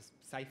right to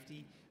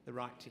safety, the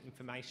right to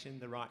information,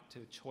 the right to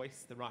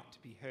choice, the right to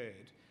be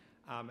heard.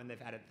 And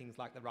they've added things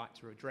like the right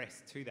to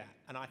redress to that.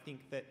 And I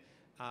think that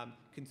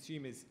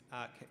consumers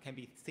can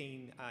be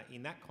seen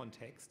in that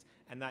context,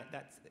 and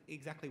that's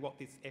exactly what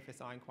this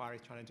FSI inquiry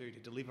is trying to do, to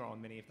deliver on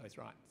many of those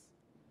rights.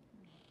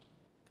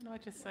 Can I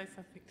just say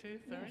something too?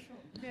 Sorry.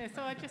 Yeah,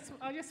 sure. Yeah, so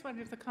I just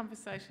wonder if the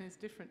conversation is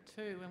different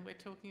too when we're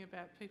talking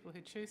about people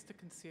who choose to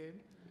consume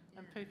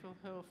and people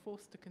who are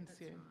forced to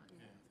consume.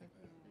 That's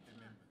right.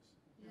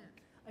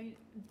 I mean,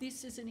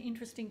 this is an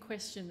interesting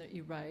question that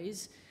you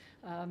raise,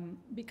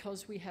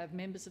 because we have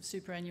members of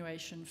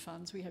superannuation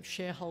funds, we have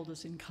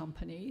shareholders in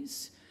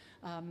companies.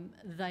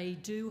 They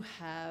do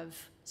have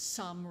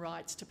some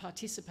rights to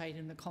participate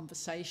in the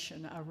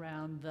conversation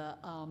around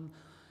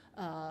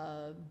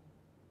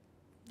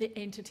the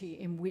entity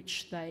in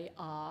which they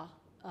are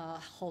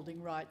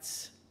holding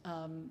rights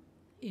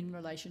in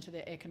relation to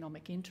their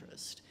economic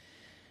interest.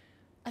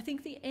 I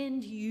think the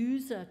end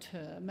user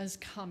term has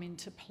come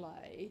into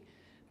play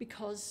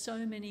because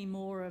so many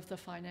more of the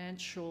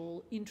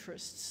financial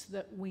interests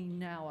that we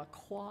now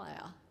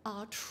acquire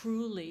are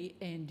truly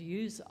end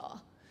user.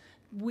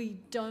 We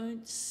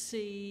don't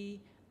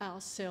see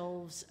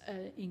ourselves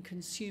in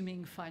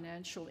consuming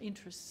financial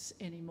interests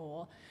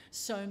anymore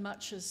so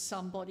much as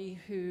somebody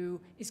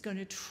who is going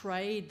to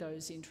trade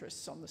those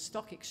interests on the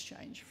stock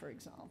exchange, for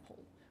example.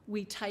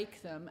 We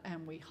take them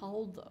and we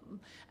hold them,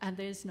 and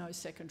there's no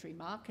secondary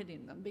market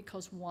in them,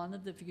 because one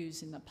of the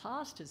views in the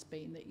past has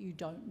been that you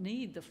don't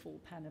need the full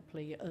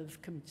panoply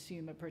of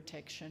consumer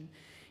protection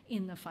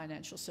in the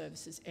financial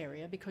services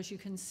area because you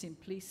can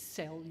simply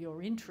sell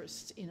your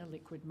interests in a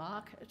liquid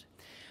market.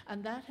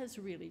 And that has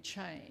really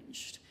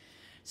changed.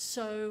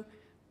 So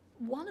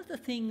one of the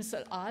things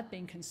that I've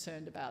been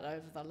concerned about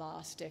over the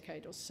last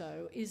decade or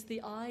so is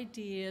the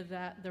idea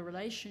that the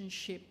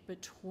relationship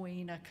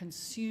between a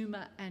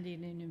consumer and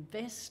an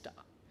investor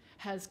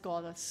has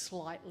got us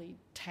slightly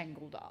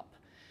tangled up.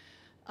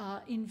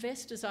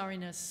 Investors are,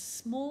 in a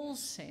small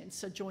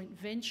sense, a joint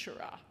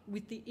venturer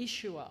with the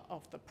issuer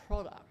of the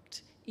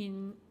product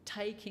in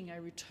taking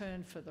a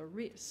return for the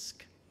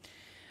risk.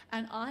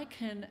 And I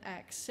can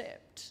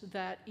accept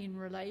that in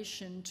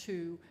relation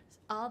to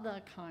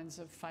other kinds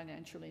of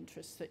financial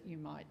interests that you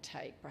might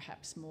take,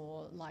 perhaps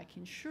more like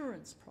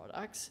insurance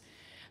products,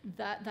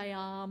 that they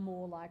are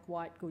more like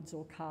white goods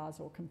or cars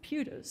or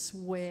computers,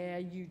 where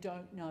you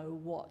don't know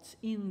what's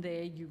in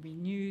there, you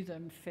renew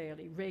them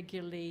fairly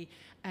regularly,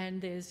 and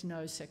there's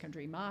no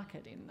secondary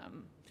market in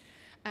them.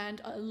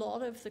 And a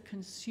lot of the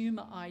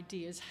consumer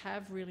ideas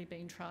have really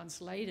been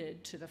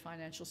translated to the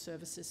financial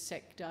services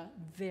sector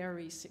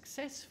very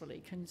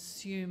successfully.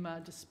 Consumer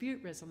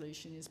dispute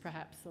resolution is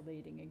perhaps the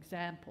leading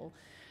example.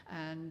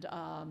 And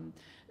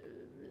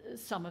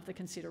some of the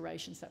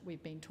considerations that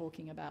we've been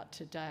talking about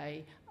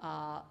today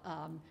are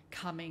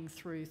coming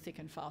through thick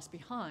and fast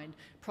behind.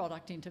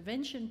 Product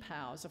intervention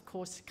powers, of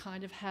course,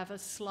 kind of have a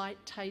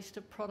slight taste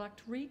of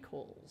product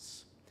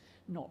recalls.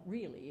 Not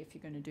really, if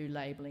you're going to do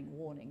labelling,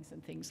 warnings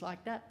and things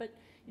like that, but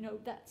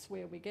that's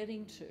where we're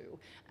getting to.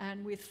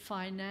 And with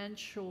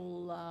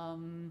financial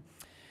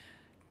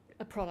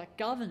product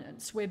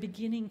governance, we're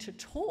beginning to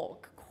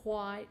talk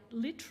quite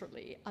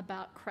literally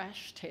about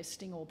crash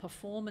testing or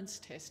performance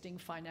testing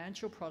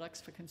financial products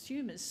for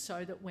consumers,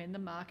 so that when the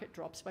market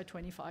drops by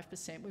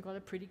 25%, we've got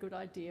a pretty good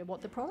idea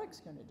what the product's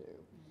going to do.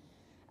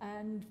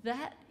 And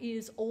that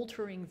is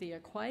altering the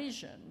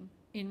equation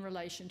in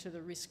relation to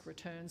the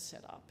risk-return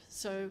setup.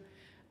 So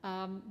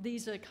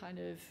these are kind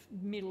of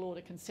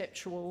middle-order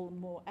conceptual,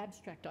 more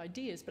abstract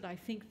ideas, but I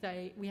think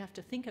we have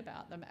to think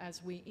about them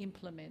as we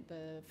implement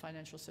the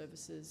financial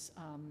services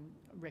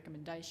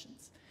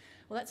recommendations.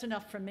 Well, that's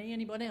enough from me.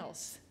 Anyone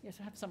else? Yes,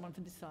 I have someone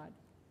from this side.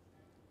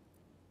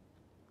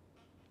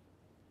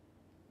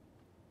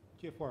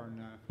 Jeff Warren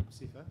from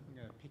CIFR. I'm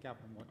going to pick up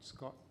on what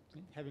Scott,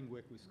 having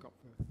worked with Scott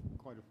for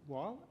quite a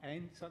while,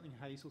 and something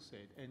Hazel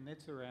said, and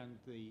that's around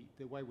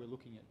the way we're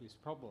looking at this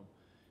problem.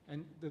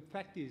 And the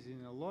fact is,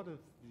 in a lot of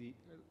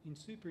in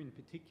super in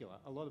particular,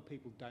 a lot of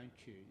people don't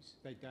choose.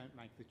 They don't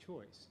make the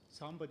choice.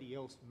 Somebody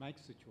else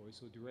makes the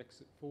choice or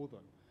directs it for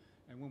them.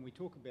 And when we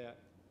talk about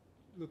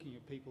looking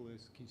at people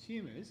as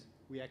consumers,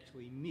 we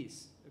actually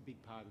miss a big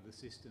part of the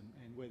system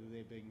and whether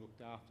they're being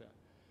looked after.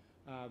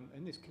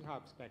 And this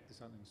harks back to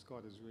something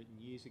Scott has written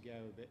years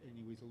ago about, and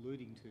he was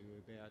alluding to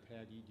about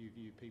how do you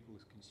view people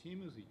as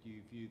consumers, or do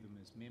you view them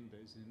as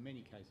members? And in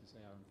many cases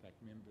they are in fact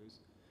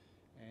members.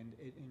 And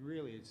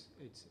really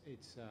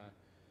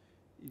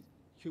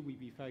should we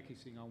be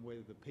focusing on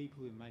whether the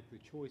people who make the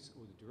choice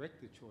or direct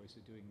the choice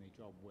are doing their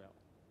job well?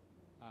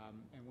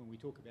 And when we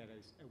talk about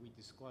it, are we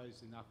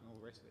disclosed enough and all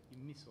the rest of it, you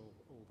miss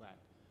all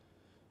that.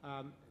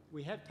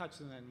 We have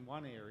touched on that in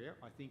one area,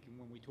 I think,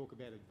 when we talk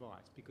about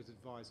advice, because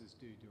advisors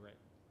do direct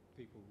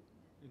people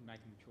in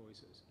making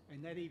choices.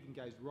 And that even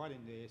goes right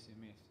into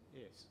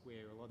SMSS,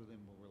 where a lot of them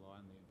will rely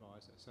on the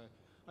advisor. So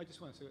I just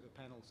want to see what the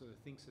panel sort of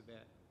thinks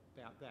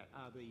about that.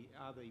 Are the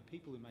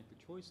people who make the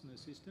choice in the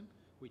system,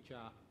 which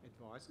are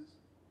advisors,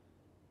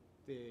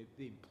 they're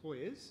the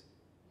employers,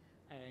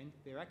 and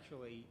they're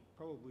actually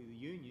probably the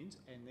unions,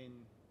 and then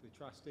the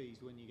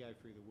trustees when you go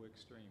through the work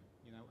stream.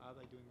 You know, are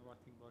they doing the right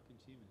thing by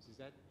consumers? Is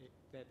that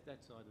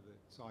side of the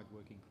side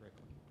working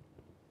correctly?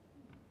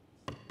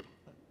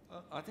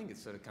 I think it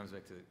sort of comes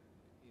back to,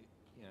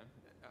 you know,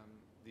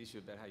 the issue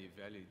about how you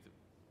value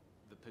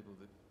the people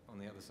that on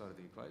the other side of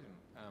the equation.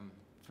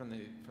 From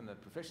the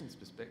profession's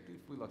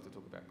perspective, we like to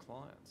talk about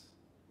clients,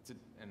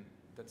 and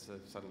that's a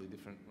subtly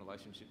different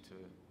relationship to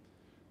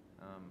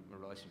a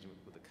relationship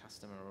with a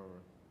customer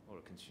or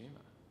a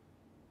consumer.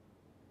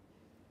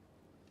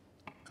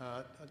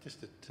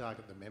 Just to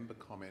target the member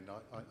comment,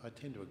 I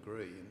tend to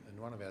agree, and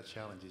one of our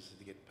challenges is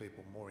to get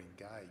people more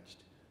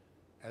engaged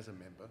as a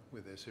member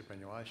with their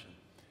superannuation.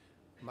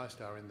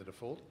 Most are in the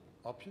default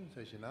options,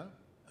 as you know,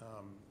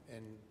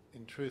 and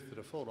in truth, the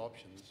default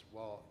options,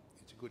 while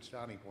it's a good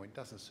starting point,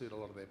 doesn't suit a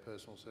lot of their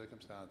personal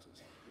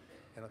circumstances.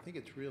 And I think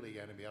it's really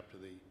going to be up to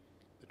the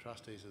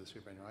trustees of the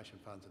superannuation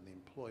funds and the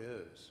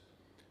employers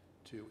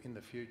to, in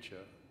the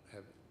future,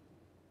 have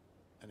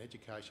an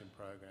education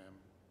program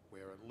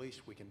where at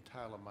least we can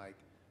tailor-make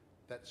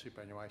that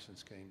superannuation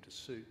scheme to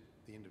suit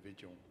the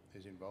individual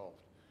who's involved.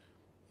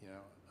 You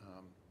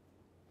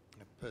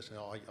know,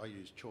 personally, I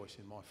use choice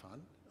in my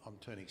fund. I'm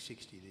turning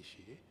 60 this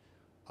year.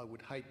 I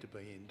would hate to be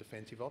in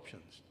defensive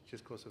options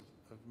just because of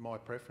my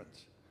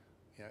preference.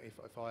 You know,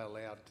 if I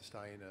allowed to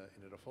stay in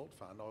a default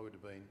fund, I would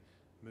have been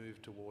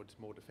moved towards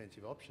more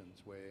defensive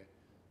options where,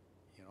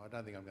 you know, I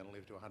don't think I'm going to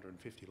live to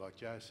 150 like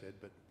Joe said,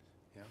 but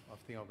you know, I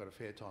think I've got a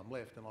fair time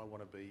left, and I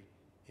want to be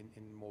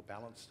in more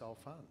balanced style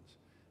funds.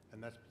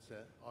 And that's, you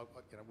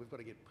know, we've got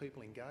to get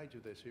people engaged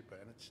with their super,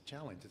 and it's a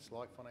challenge. It's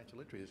like financial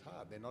literacy, it's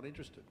hard. They're not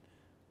interested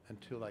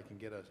until they can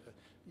get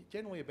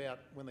generally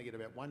when they get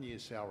about 1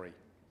 year's salary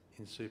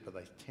in super,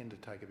 they tend to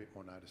take a bit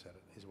more notice at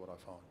it, is what I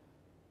find.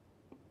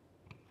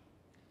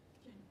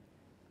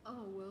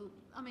 Oh, well,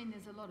 I mean,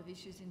 there's a lot of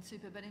issues in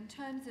super, but in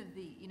terms of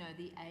the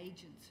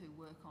agents who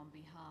work on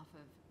behalf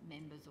of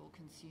members or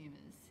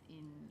consumers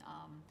in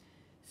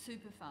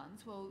super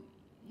funds, well,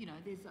 you know,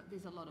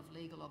 there's a lot of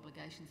legal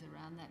obligations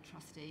around that.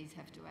 Trustees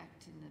have to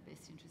act in the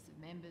best interest of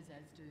members,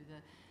 as do the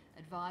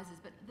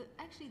advisors. But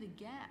actually the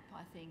gap,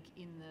 I think,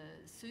 in the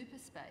super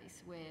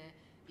space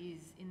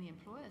is in the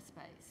employer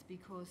space,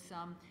 because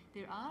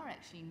there are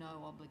actually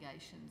no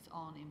obligations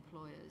on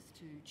employers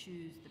to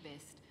choose the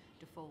best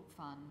default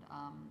fund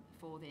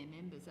for their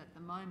members. At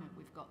the moment,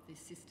 we've got this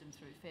system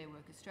through Fair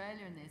Work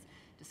Australia, and there's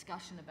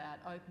discussion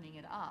about opening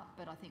it up.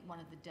 But I think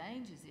one of the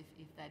dangers,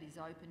 if that is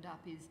opened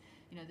up, is,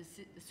 you know,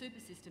 the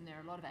super system,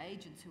 there are a lot of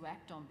agents who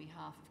act on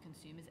behalf of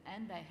consumers,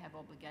 and they have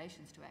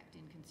obligations to act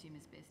in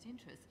consumers' best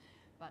interests.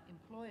 But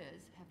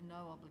employers have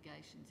no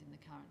obligations in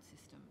the current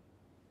system.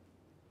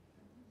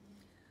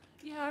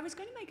 Yeah, I was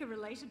going to make a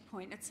related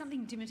point. It's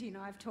something Dimity and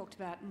I have talked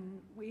about,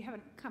 and we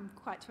haven't come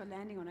quite to a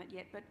landing on it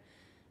yet, but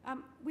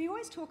we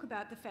always talk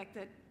about the fact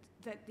that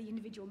the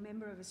individual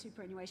member of a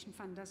superannuation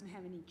fund doesn't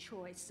have any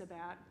choice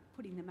about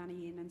putting the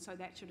money in, and so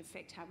that should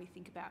affect how we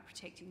think about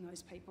protecting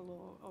those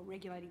people or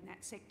regulating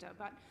that sector.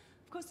 But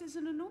of course there's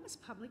an enormous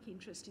public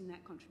interest in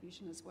that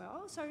contribution as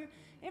well. So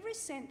every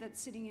cent that's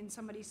sitting in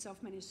somebody's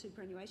self-managed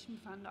superannuation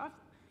fund,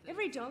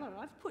 every dollar,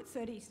 I've put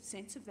 30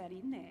 cents of that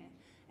in there.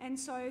 And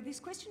so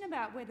this question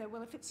about whether,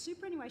 well, if it's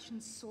superannuation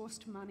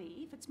sourced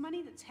money, if it's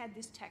money that's had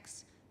this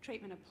tax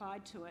treatment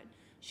applied to it,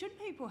 should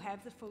people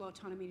have the full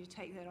autonomy to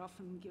take that off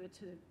and give it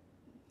to,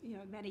 you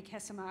know, Manny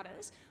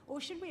Casamatas? Or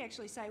should we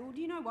actually say, well,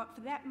 do you know what,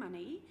 for that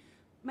money,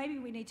 maybe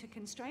we need to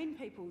constrain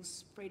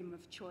people's freedom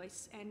of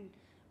choice and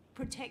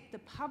protect the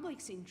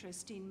public's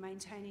interest in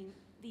maintaining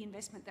the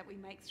investment that we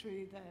make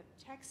through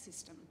the tax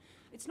system.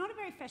 It's not a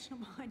very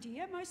fashionable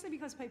idea, mostly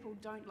because people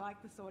don't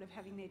like the thought of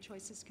having their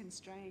choices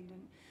constrained.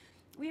 And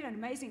we had an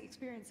amazing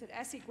experience at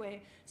ASIC where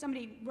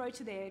somebody wrote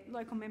to their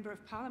local member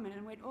of parliament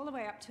and went all the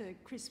way up to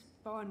Chris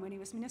Bowen when he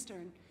was minister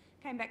and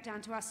came back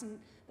down to us, and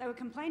they were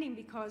complaining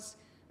because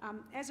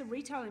as a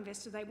retail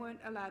investor they weren't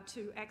allowed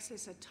to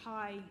access a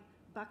Thai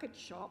bucket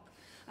shop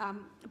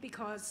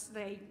because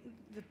the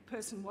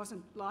person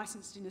wasn't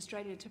licensed in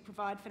Australia to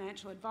provide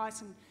financial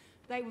advice, and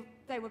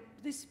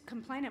this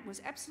complainant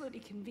was absolutely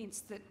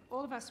convinced that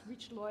all of us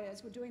rich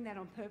lawyers were doing that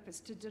on purpose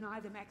to deny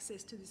them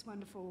access to this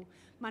wonderful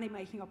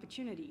money-making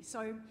opportunity.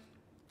 So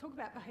talk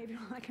about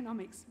behavioural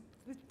economics.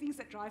 The things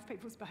that drive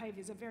people's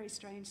behaviours are very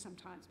strange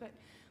sometimes, but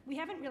we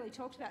haven't really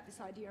talked about this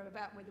idea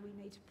about whether we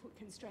need to put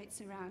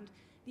constraints around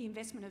the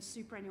investment of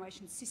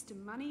superannuation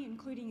system money,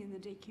 including in the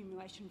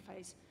decumulation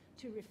phase,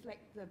 to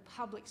reflect the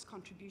public's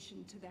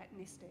contribution to that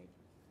nest egg.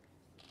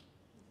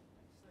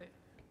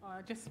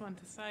 I just want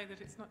to say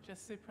that it's not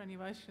just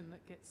superannuation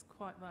that gets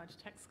quite large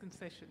tax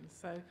concessions.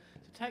 So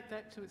to take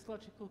that to its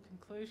logical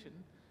conclusion,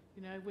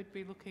 you know, we'd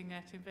be looking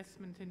at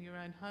investment in your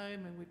own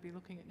home, and we'd be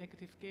looking at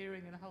negative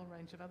gearing and a whole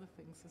range of other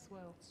things as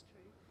well. That's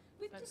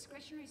true. With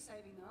discretionary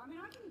saving though, I mean,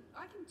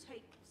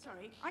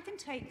 I can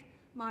take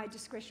my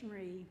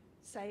discretionary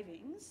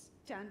savings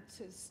down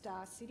to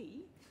Star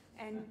City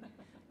and,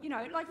 you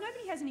know, like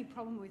nobody has any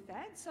problem with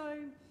that. So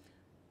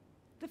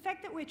the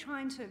fact that we're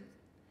trying to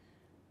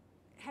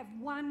have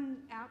one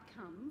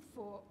outcome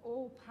for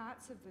all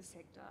parts of the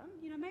sector,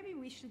 you know, maybe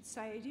we should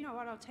say, you know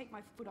what, I'll take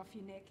my foot off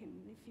your neck, and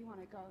if you want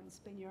to go and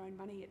spend your own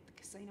money at the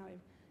casino,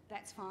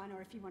 that's fine,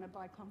 or if you want to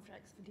buy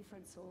contracts for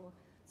difference, or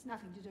it's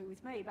nothing to do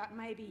with me, but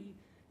maybe,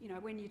 you know,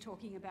 when you're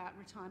talking about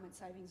retirement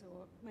savings,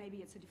 or maybe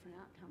it's a different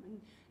outcome.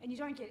 And you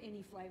don't get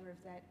any flavour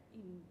of that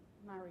in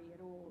Murray at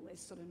all. There's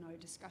sort of no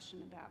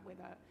discussion about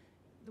whether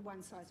the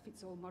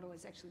one-size-fits-all model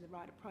is actually the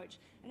right approach.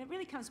 And it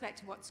really comes back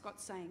to what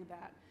Scott's saying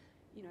about,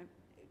 you know,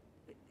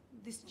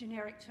 this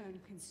generic term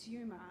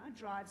consumer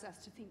drives us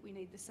to think we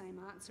need the same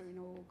answer in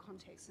all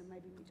contexts, and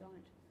maybe we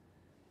don't.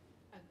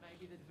 And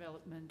maybe the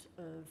development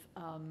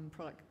of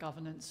product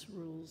governance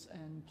rules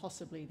and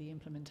possibly the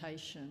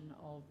implementation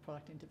of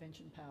product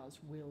intervention powers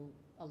will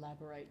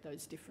elaborate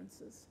those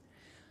differences.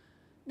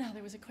 Now,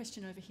 there was a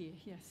question over here.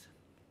 Yes.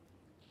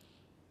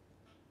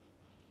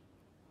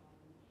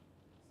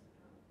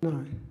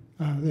 No,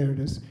 there it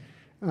is.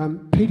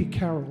 Peter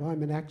Carroll,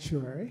 I'm an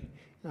actuary.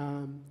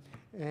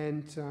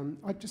 And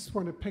I just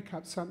want to pick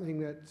up something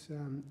that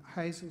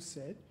Hazel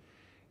said.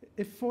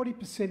 If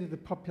 40% of the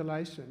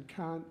population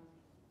can't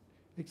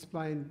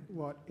explain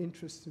what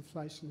interest,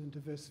 inflation and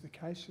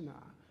diversification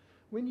are,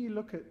 when you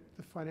look at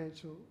the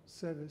financial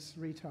service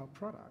retail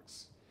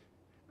products,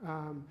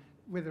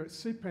 whether it's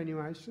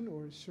superannuation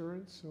or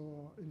insurance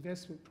or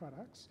investment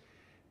products,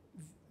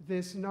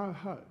 there's no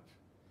hope,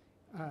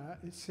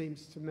 it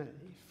seems to me,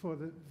 for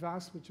the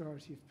vast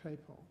majority of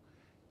people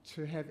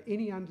to have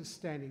any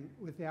understanding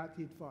without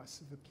the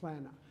advice of a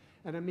planner.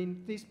 And I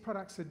mean, these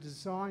products are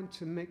designed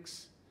to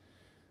mix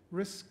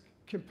risk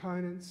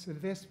components,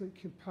 investment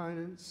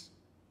components,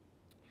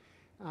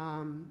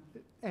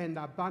 and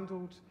are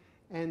bundled,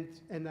 and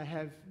they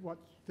have what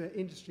the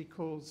industry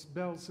calls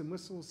bells and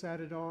whistles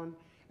added on.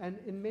 And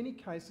in many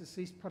cases,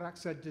 these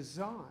products are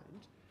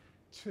designed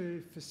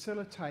to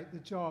facilitate the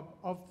job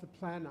of the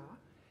planner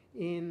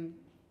in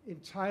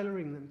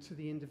tailoring them to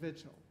the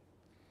individual.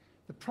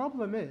 The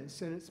problem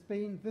is, and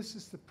this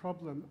is the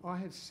problem I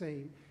have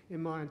seen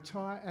in my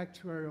entire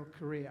actuarial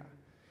career,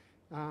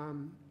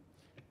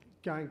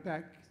 going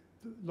back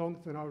longer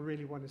than I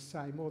really want to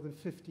say, more than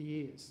 40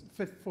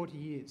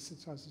 years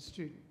since I was a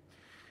student.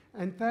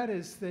 And that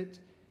is that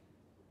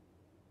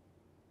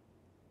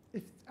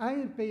if A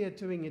and B are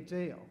doing a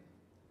deal,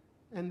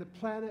 and the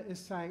planner is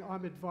saying,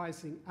 I'm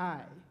advising A,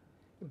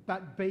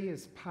 but B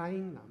is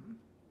paying them,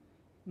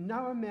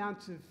 no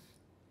amount of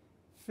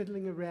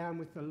fiddling around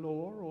with the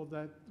law or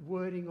the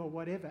wording or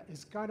whatever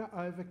is going to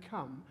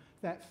overcome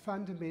that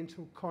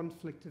fundamental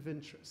conflict of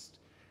interest.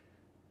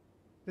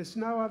 There's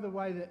no other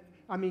way that,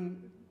 I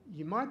mean,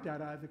 you might be able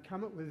to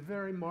overcome it with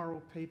very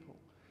moral people.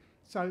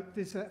 So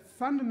there's a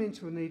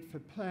fundamental need for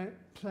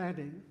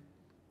planning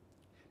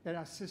that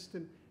our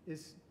system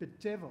is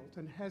bedeviled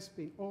and has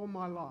been all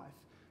my life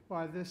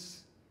by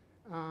this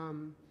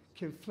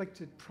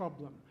conflicted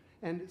problem.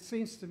 And it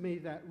seems to me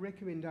that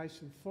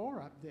recommendation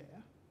 4 up there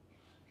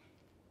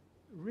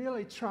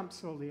really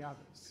trumps all the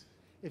others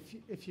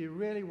if you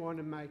really want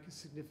to make a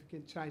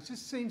significant change.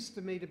 This seems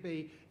to me to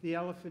be the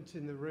elephant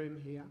in the room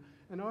here,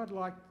 and I'd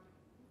like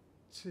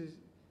to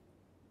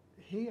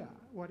hear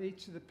what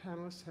each of the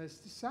panellists has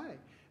to say.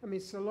 I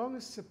mean, so long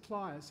as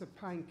suppliers are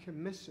paying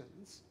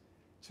commissions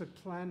to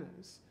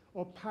planners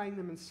or paying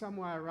them in some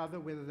way or other,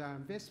 whether they're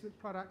investment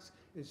products,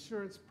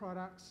 insurance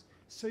products,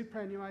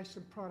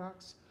 superannuation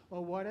products,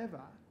 or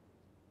whatever,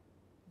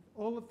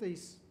 all of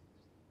these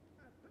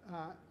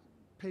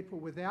people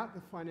without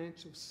the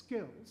financial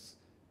skills,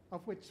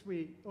 of which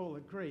we all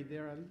agree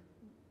there are a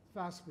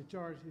vast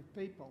majority of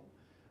people,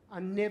 are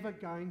never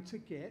going to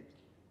get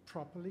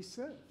properly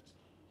served.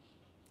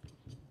 I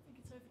think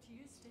it's over to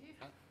you, Steve.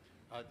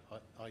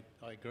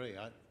 I agree.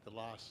 The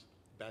last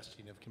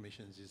bastion of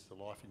commissions is the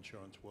life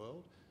insurance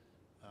world,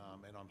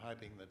 and I'm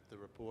hoping that the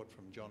report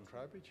from John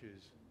Trowbridge,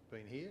 who's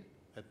been here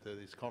at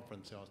this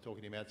conference, and I was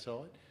talking to him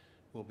outside,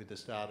 will be the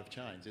start of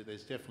change.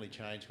 There's definitely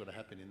change got to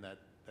happen in that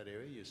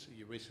area.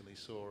 You recently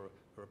saw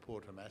a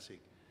report from ASIC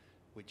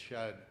which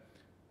showed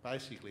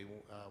basically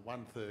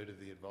 1/3 of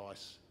the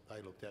advice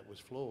they looked at was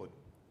flawed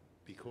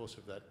because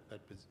of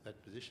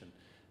that position.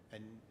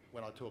 And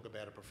when I talk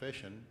about a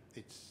profession,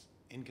 it's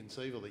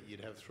inconceivable that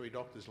you'd have 3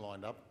 doctors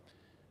lined up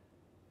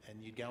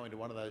and you'd go into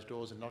one of those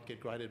doors and not get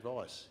great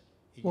advice.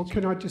 Well,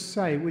 can I just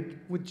say,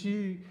 would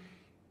you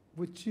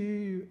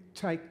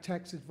take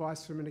tax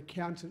advice from an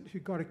accountant who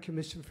got a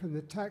commission from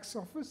the tax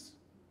office?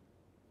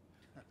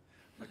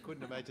 I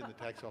couldn't imagine the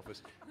tax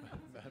office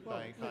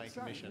paying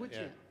commission. Would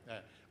you?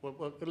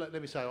 Well, let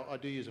me say, I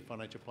do use a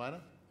financial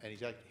planner, and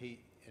he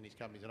and his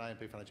company's an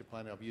AMP financial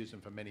planner. I've used them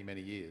for many,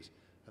 many years,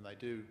 and they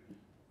do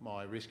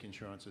my risk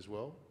insurance as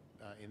well.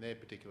 In their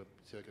particular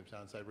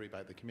circumstance, they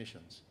rebate the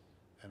commissions,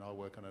 and I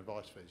work on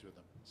advice fees with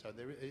them. So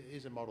there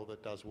is a model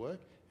that does work,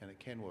 and it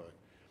can work.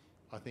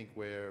 I think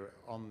we're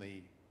on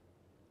the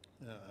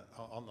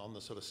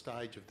sort of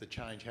stage of the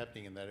change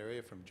happening in that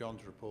area from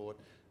John's report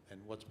and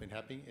what's been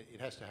happening.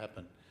 It has to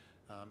happen.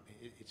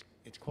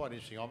 It's quite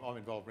interesting. I'm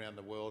involved around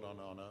the world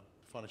on a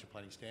financial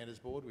planning standards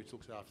board, which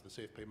looks after the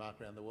CFP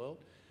mark around the world.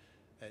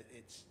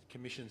 Its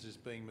commissions is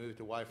being moved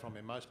away from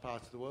in most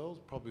parts of the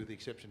world, probably with the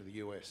exception of the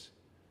US,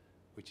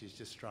 which is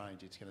just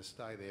strange. It's going to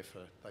stay there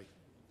for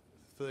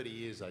 30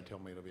 years, they tell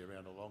me it'll be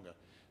around or longer.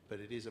 But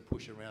it is a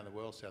push around the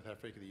world, South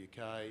Africa, the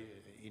UK,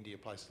 India,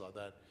 places like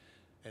that.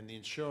 And the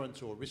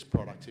insurance or risk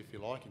products, if you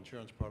like,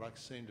 insurance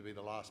products seem to be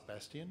the last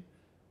bastion,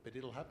 but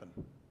it'll happen.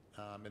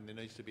 And there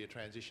needs to be a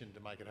transition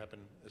to make it happen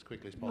as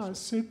quickly as possible. No,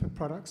 super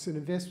products and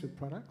investment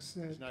products.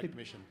 There's no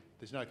commission.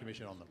 There's no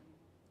commission on them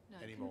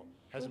anymore.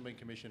 Hasn't been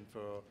commissioned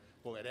for,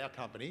 well, at our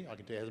company, I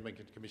can tell you, hasn't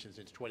been commissioned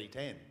since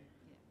 2010.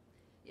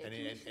 Yeah,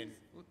 And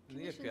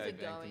the FBA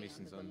banned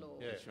commissions on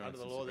insurance. Under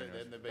the law,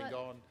 they've been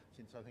gone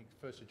since, I think,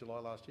 1st of July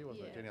last year,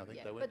 wasn't it, Jenny? I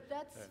think they went. But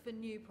that's for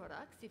new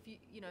products. If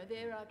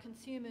there are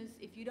consumers,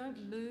 if you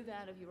don't move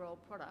out of your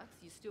old products,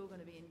 you're still going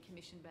to be in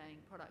commission-paying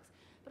products.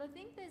 But I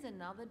think there's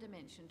another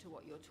dimension to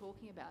what you're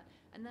talking about,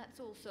 and that's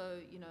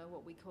also,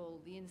 what we call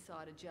the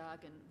insider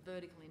jargon,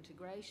 vertical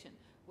integration,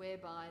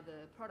 whereby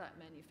the product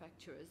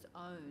manufacturers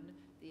own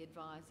the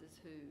advisors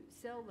who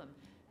sell them.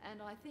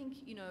 And I think,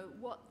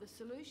 what the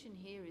solution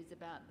here is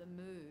about the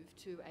move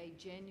to a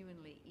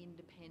genuinely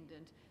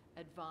independent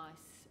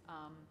advice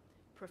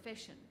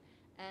profession.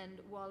 And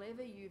while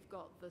ever you've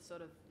got the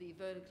sort of the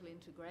vertical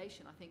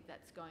integration, I think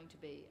that's going to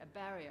be a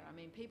barrier. I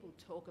mean, people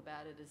talk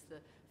about it as the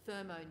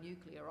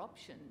thermonuclear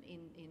option in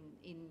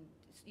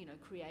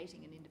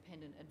creating an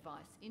independent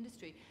advice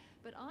industry.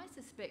 But I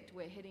suspect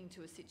we're heading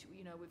to a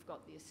situation, we've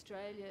got the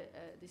Australia,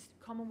 this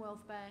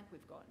Commonwealth Bank,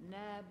 we've got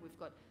NAB, we've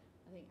got,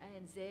 I think,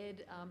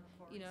 ANZ,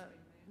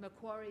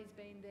 Macquarie's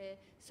been there.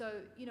 So,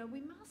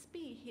 we must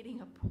be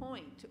hitting a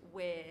point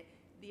where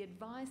the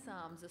advice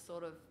arms are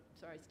sort of,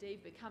 sorry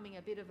Steve, becoming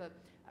a bit of a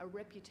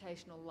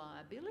reputational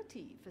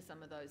liability for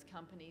some of those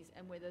companies,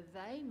 and whether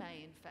they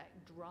may in fact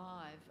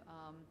drive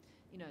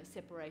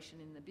separation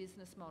in the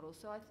business model.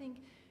 So I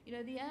think,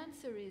 the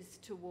answer is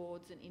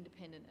towards an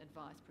independent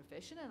advice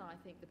profession, and I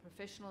think the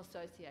professional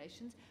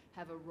associations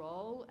have a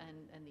role,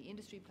 and the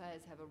industry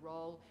players have a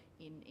role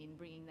in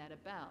bringing that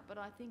about. But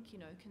I think,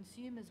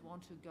 consumers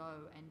want to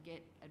go and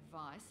get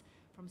advice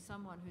from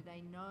someone who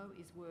they know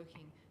is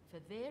working for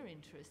their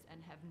interest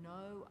and have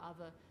no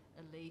other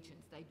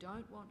allegiance. They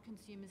don't want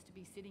consumers to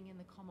be sitting in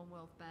the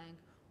Commonwealth Bank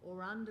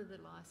or under the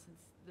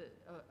licence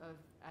of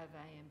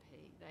AMP.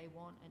 They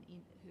want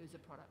who's a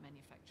product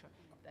manufacturer.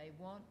 They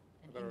want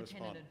an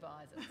independent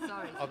advisor.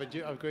 Sorry. I've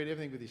agreed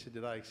everything with you said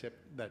today except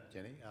that,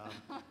 Jenny.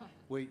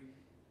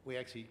 We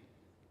actually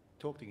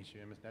talk to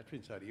consumers naturally,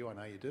 and so do you. I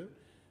know you do.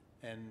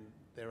 And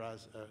there are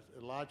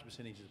a large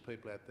percentage of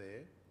people out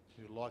there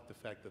who like the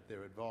fact that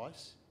their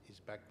advice is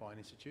backed by an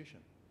institution.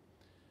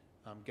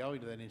 Going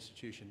to that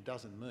institution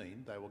doesn't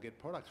mean they will get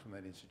products from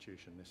that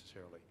institution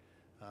necessarily.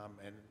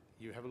 And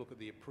you have a look at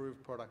the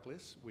approved product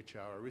lists, which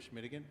are a risk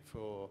mitigant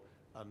for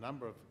a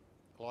number of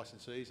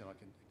licensees, and I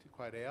can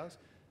quote ours,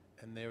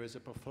 and there is a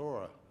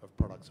plethora of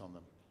products on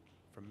them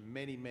from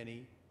many,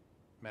 many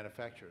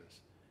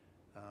manufacturers.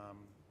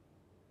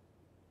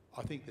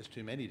 I think there's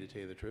too many, to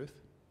tell you the truth,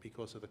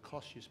 because of the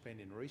cost you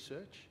spend in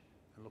research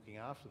and looking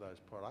after those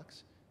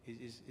products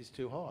is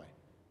too high.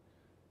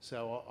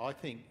 So I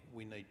think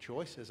we need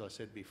choice, as I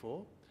said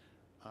before.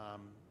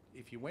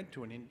 If you went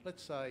to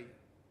let's say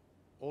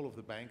all of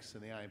the banks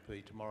and the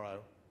AMP tomorrow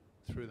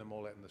threw them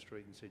all out in the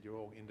street and said you're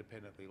all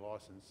independently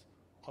licensed,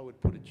 I would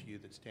put it to you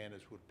that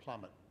standards would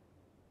plummet.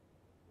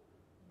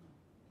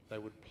 They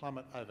would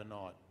plummet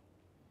overnight.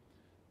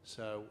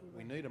 So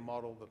we need a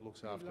model that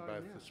looks after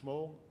both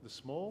the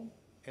small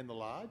and the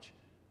large,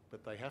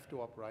 but they have to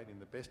operate in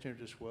the best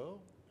interest world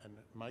and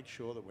make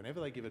sure that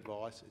whenever they give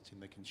advice, it's in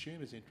the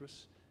consumer's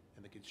interests,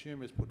 and the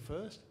consumer is put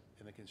first,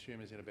 and the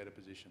consumer is in a better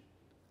position.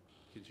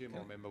 Consumer,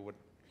 remember what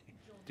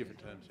different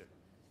terms here.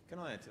 Can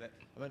I add to that?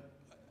 I mean,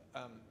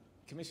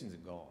 commissions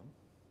are gone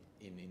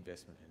in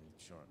investment and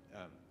insurance,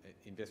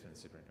 investment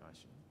and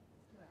superannuation,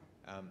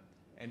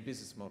 and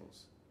business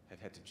models have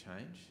had to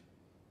change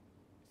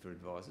for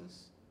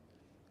advisors,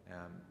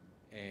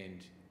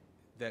 and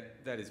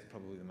that is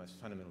probably the most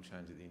fundamental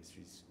change that the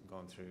industry's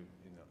gone through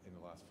in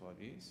the last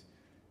 5 years.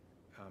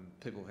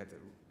 People had to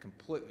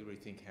completely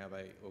rethink how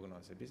they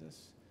organise their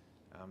business,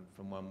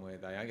 from one where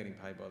they are getting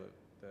paid by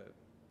the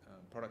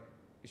product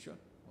issuer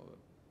or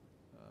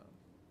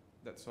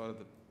that side of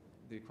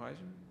the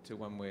equation, to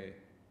one where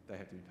they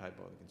have to be paid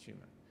by the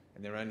consumer,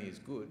 and they're only as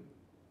good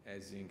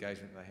as the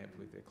engagement they have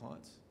with their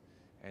clients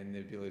and the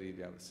ability to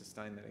be able to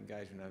sustain that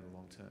engagement over the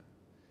long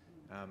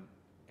term.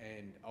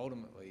 And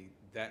ultimately,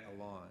 that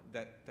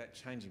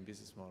change in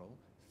business model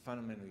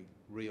fundamentally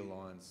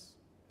realigns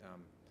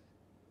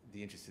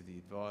the interests of the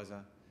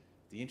advisor,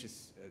 the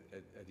interests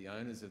of the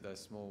owners of those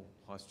small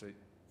high street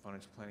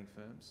financial planning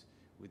firms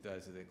with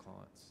those of their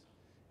clients,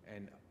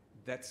 and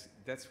that's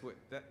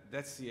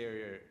the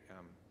area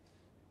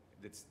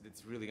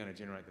that's really going to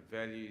generate the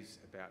values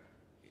about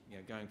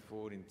going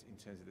forward in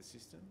terms of the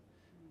system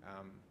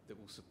that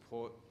will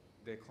support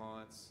their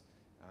clients.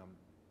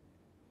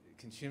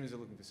 Consumers are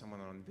looking for someone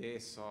on their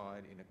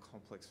side in a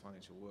complex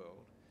financial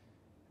world.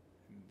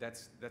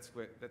 That's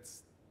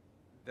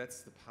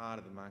the part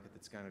of the market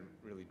that's going to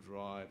really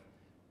drive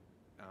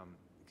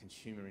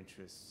consumer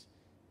interests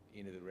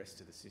into the rest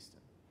of the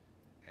system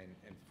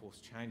and force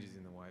changes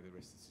in the way the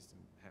rest of the system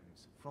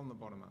happens from the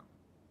bottom up.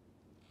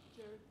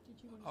 Jared,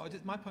 did you want to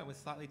My point was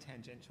slightly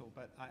tangential,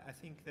 but I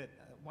think that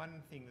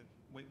one thing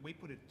that we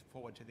put it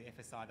forward to the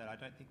FSI that I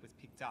don't think was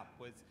picked up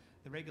was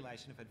the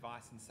regulation of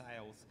advice and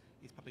sales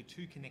is probably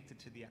too connected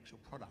to the actual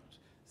product.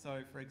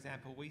 So, for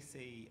example, we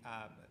see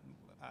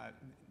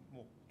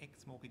more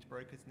ex-mortgage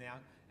brokers now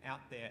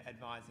out there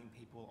advising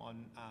people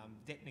on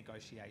debt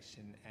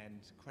negotiation and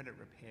credit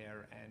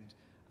repair and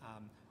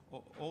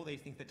all these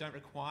things that don't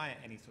require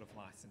any sort of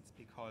licence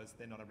because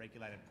they're not a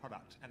regulated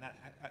product, and that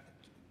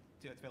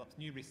develops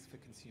new risks for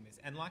consumers.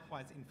 And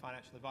likewise in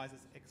financial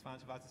advisors,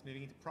 ex-financial advisors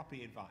moving into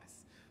property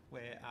advice,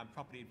 where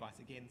property advice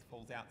again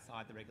falls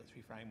outside the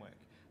regulatory framework.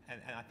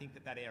 And I think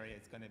that area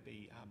is going to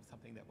be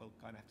something that we're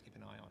going to have to keep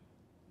an eye on.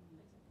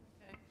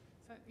 Okay.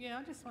 So, yeah,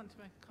 I just want to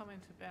make a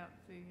comment about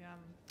the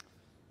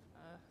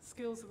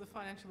skills of the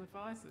financial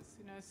advisors.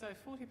 So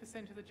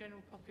 40% of the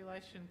general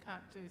population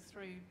can't do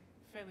 3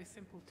 fairly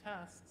simple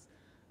tasks.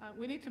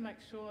 We need to make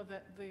sure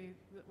that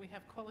we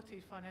have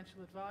quality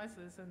financial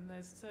advisors, and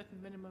there's certain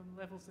minimum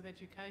levels of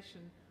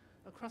education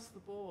across the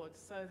board,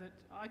 so that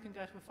I can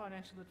go to a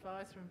financial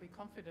advisor and be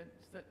confident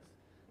that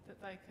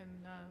they can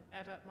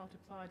add up,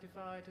 multiply,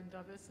 divide and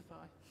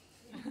diversify.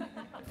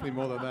 Hopefully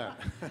more than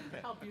that.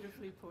 How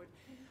beautifully put.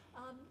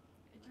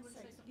 Did you want to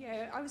say something?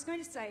 Yeah, I was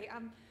going to say,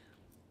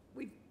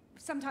 we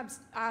sometimes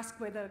ask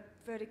whether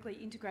vertically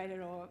integrated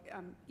or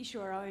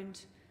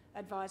issuer-owned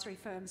advisory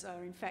firms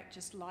are in fact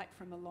just light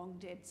from a long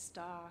dead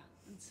star,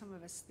 and some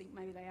of us think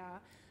maybe they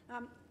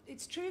are.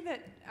 It's true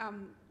that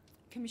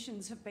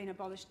commissions have been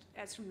abolished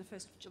as from the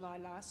 1st of July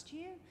last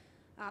year,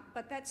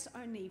 but that's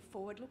only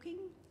forward-looking,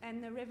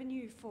 and the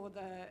revenue for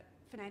the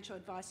financial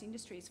advice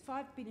industry is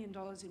 $5 billion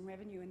in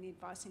revenue in the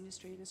advice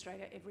industry in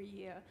Australia every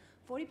year.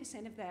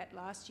 40% of that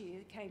last year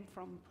came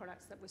from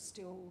products that were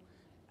still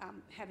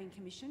having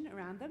commission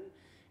around them.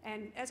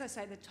 And as I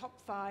say, the top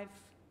 5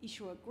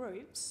 issuer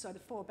groups, so the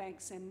 4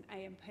 banks and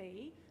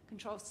AMP,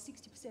 control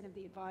 60% of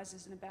the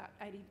advisors and about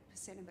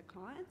 80% of the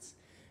clients.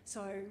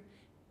 So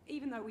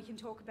even though we can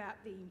talk about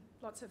the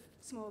lots of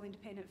small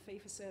independent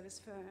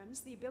fee-for-service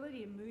firms, the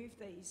ability to move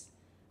these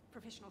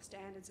professional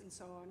standards and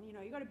so on,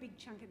 you've got a big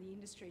chunk of the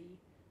industry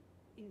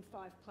in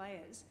 5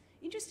 players.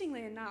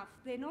 Interestingly enough,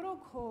 they're not all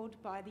called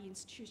by the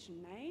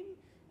institution name,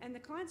 and the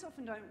clients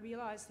often don't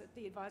realise that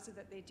the advisor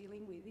that they're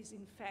dealing with is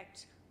in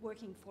fact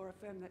working for a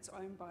firm that's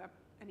owned by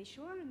an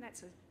issuer, and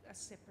that's a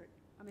separate,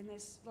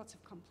 there's lots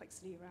of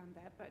complexity around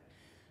that. But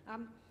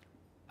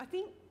I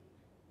think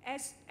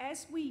as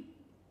we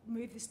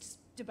move this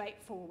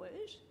debate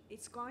forward,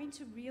 it's going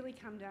to really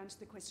come down to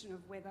the question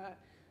of whether,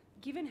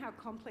 given how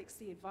complex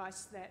the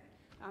advice that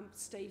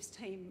Steve's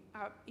team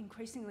are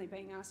increasingly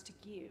being asked to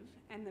give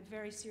and the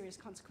very serious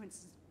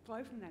consequences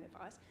flow from that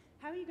advice,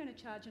 how are you going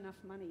to charge enough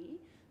money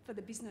for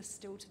the business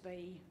still to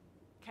be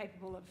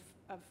capable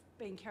of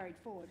being carried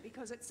forward?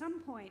 Because at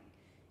some point,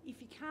 if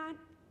you can't,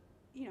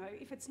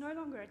 if it's no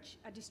longer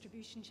a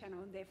distribution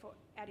channel and therefore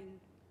adding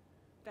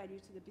value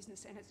to the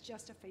business and it's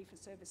just a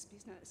fee-for-service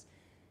business,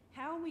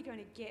 how are we going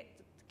to get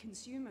the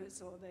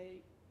consumers or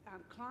the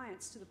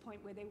clients to the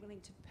point where they're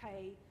willing to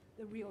pay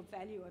the real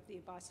value of the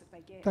advice that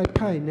they get? They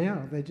pay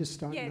now, they just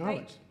don't know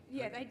it.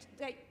 Yeah,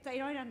 they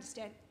don't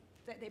understand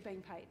that they're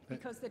being paid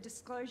because the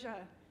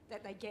disclosure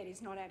that they get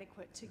is not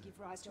adequate to give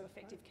rise to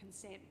effective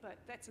consent, but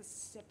that's a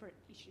separate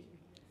issue.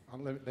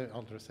 I'll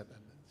address that.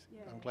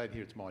 Yeah. I'm glad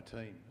here it's my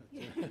team.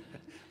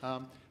 Yeah.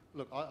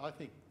 Look, I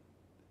think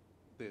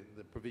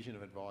the provision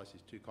of advice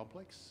is too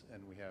complex,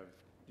 and we have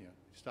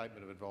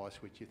statement of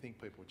advice which you think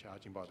people are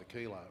charging by the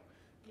kilo,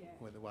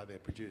 the way they're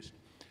produced.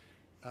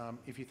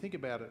 If you think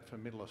about it for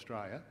Middle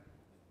Australia,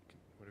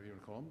 whatever you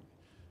want to call them,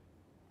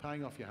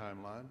 paying off your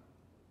home loan,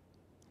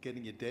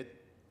 getting your debt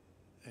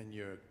and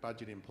your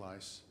budget in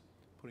place,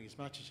 putting as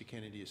much as you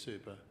can into your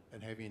super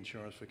and having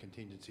insurance for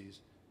contingencies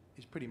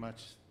is pretty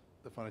much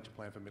the financial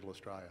plan for Middle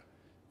Australia.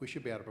 We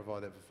should be able to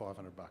provide that for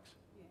 $500.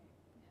 Yeah.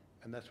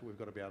 And that's what we've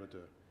got to be able to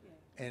do.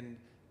 Yeah. And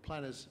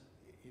planners,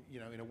 you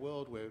know, in a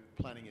world where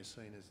planning is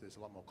seen as there's a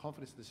lot more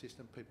confidence in the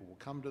system, people will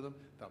come to them,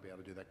 they'll be able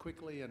to do that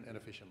quickly and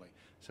efficiently.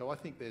 So I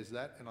think there's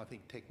that, and I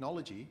think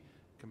technology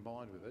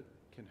combined with it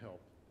can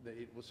help.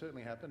 It will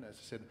certainly happen. As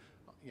I said,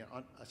 you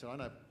know, I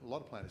know a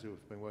lot of planners who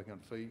have been working on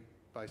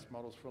fee-based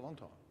models for a long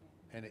time,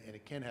 and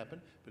it can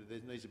happen, but there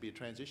needs to be a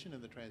transition,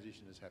 and the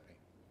transition is happening.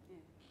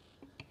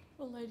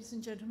 Well, ladies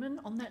and gentlemen,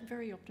 on that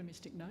very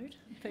optimistic note,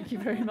 thank you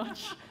very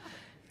much.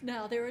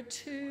 Now, there are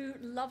two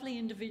lovely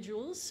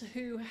individuals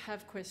who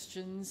have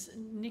questions,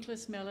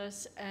 Nicholas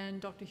Mellis and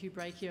Dr. Hugh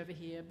Breakey over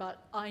here,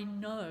 but I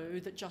know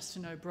that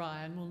Justin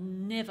O'Brien will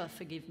never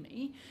forgive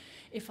me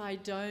if I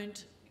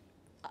don't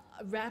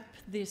wrap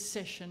this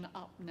session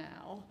up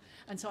now.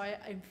 And so I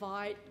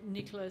invite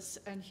Nicholas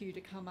and Hugh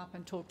to come up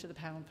and talk to the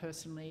panel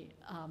personally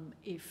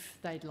if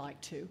they'd like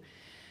to.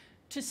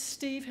 To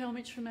Steve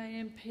Helmich from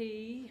AMP,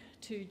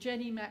 to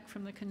Jenny Mack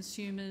from the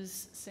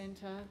Consumers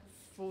Centre,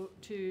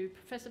 to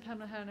Professor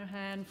Pamela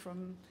Hanahan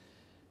from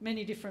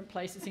many different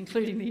places,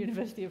 including the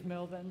University of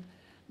Melbourne,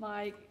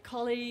 my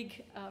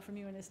colleague from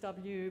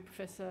UNSW,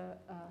 Professor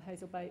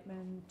Hazel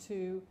Bateman,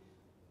 to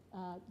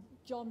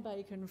John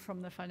Bacon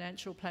from the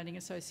Financial Planning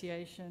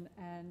Association,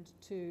 and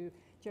to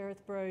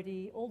Jareth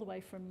Brodie, all the way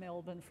from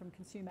Melbourne, from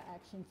Consumer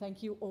Action.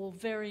 Thank you all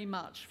very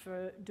much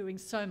for doing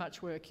so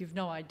much work. You've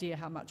no idea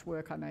how much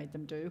work I made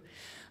them do.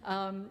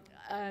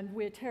 And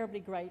we're terribly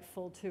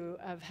grateful to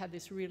have had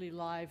this really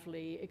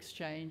lively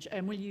exchange.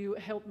 And will you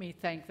help me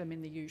thank them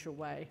in the usual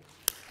way?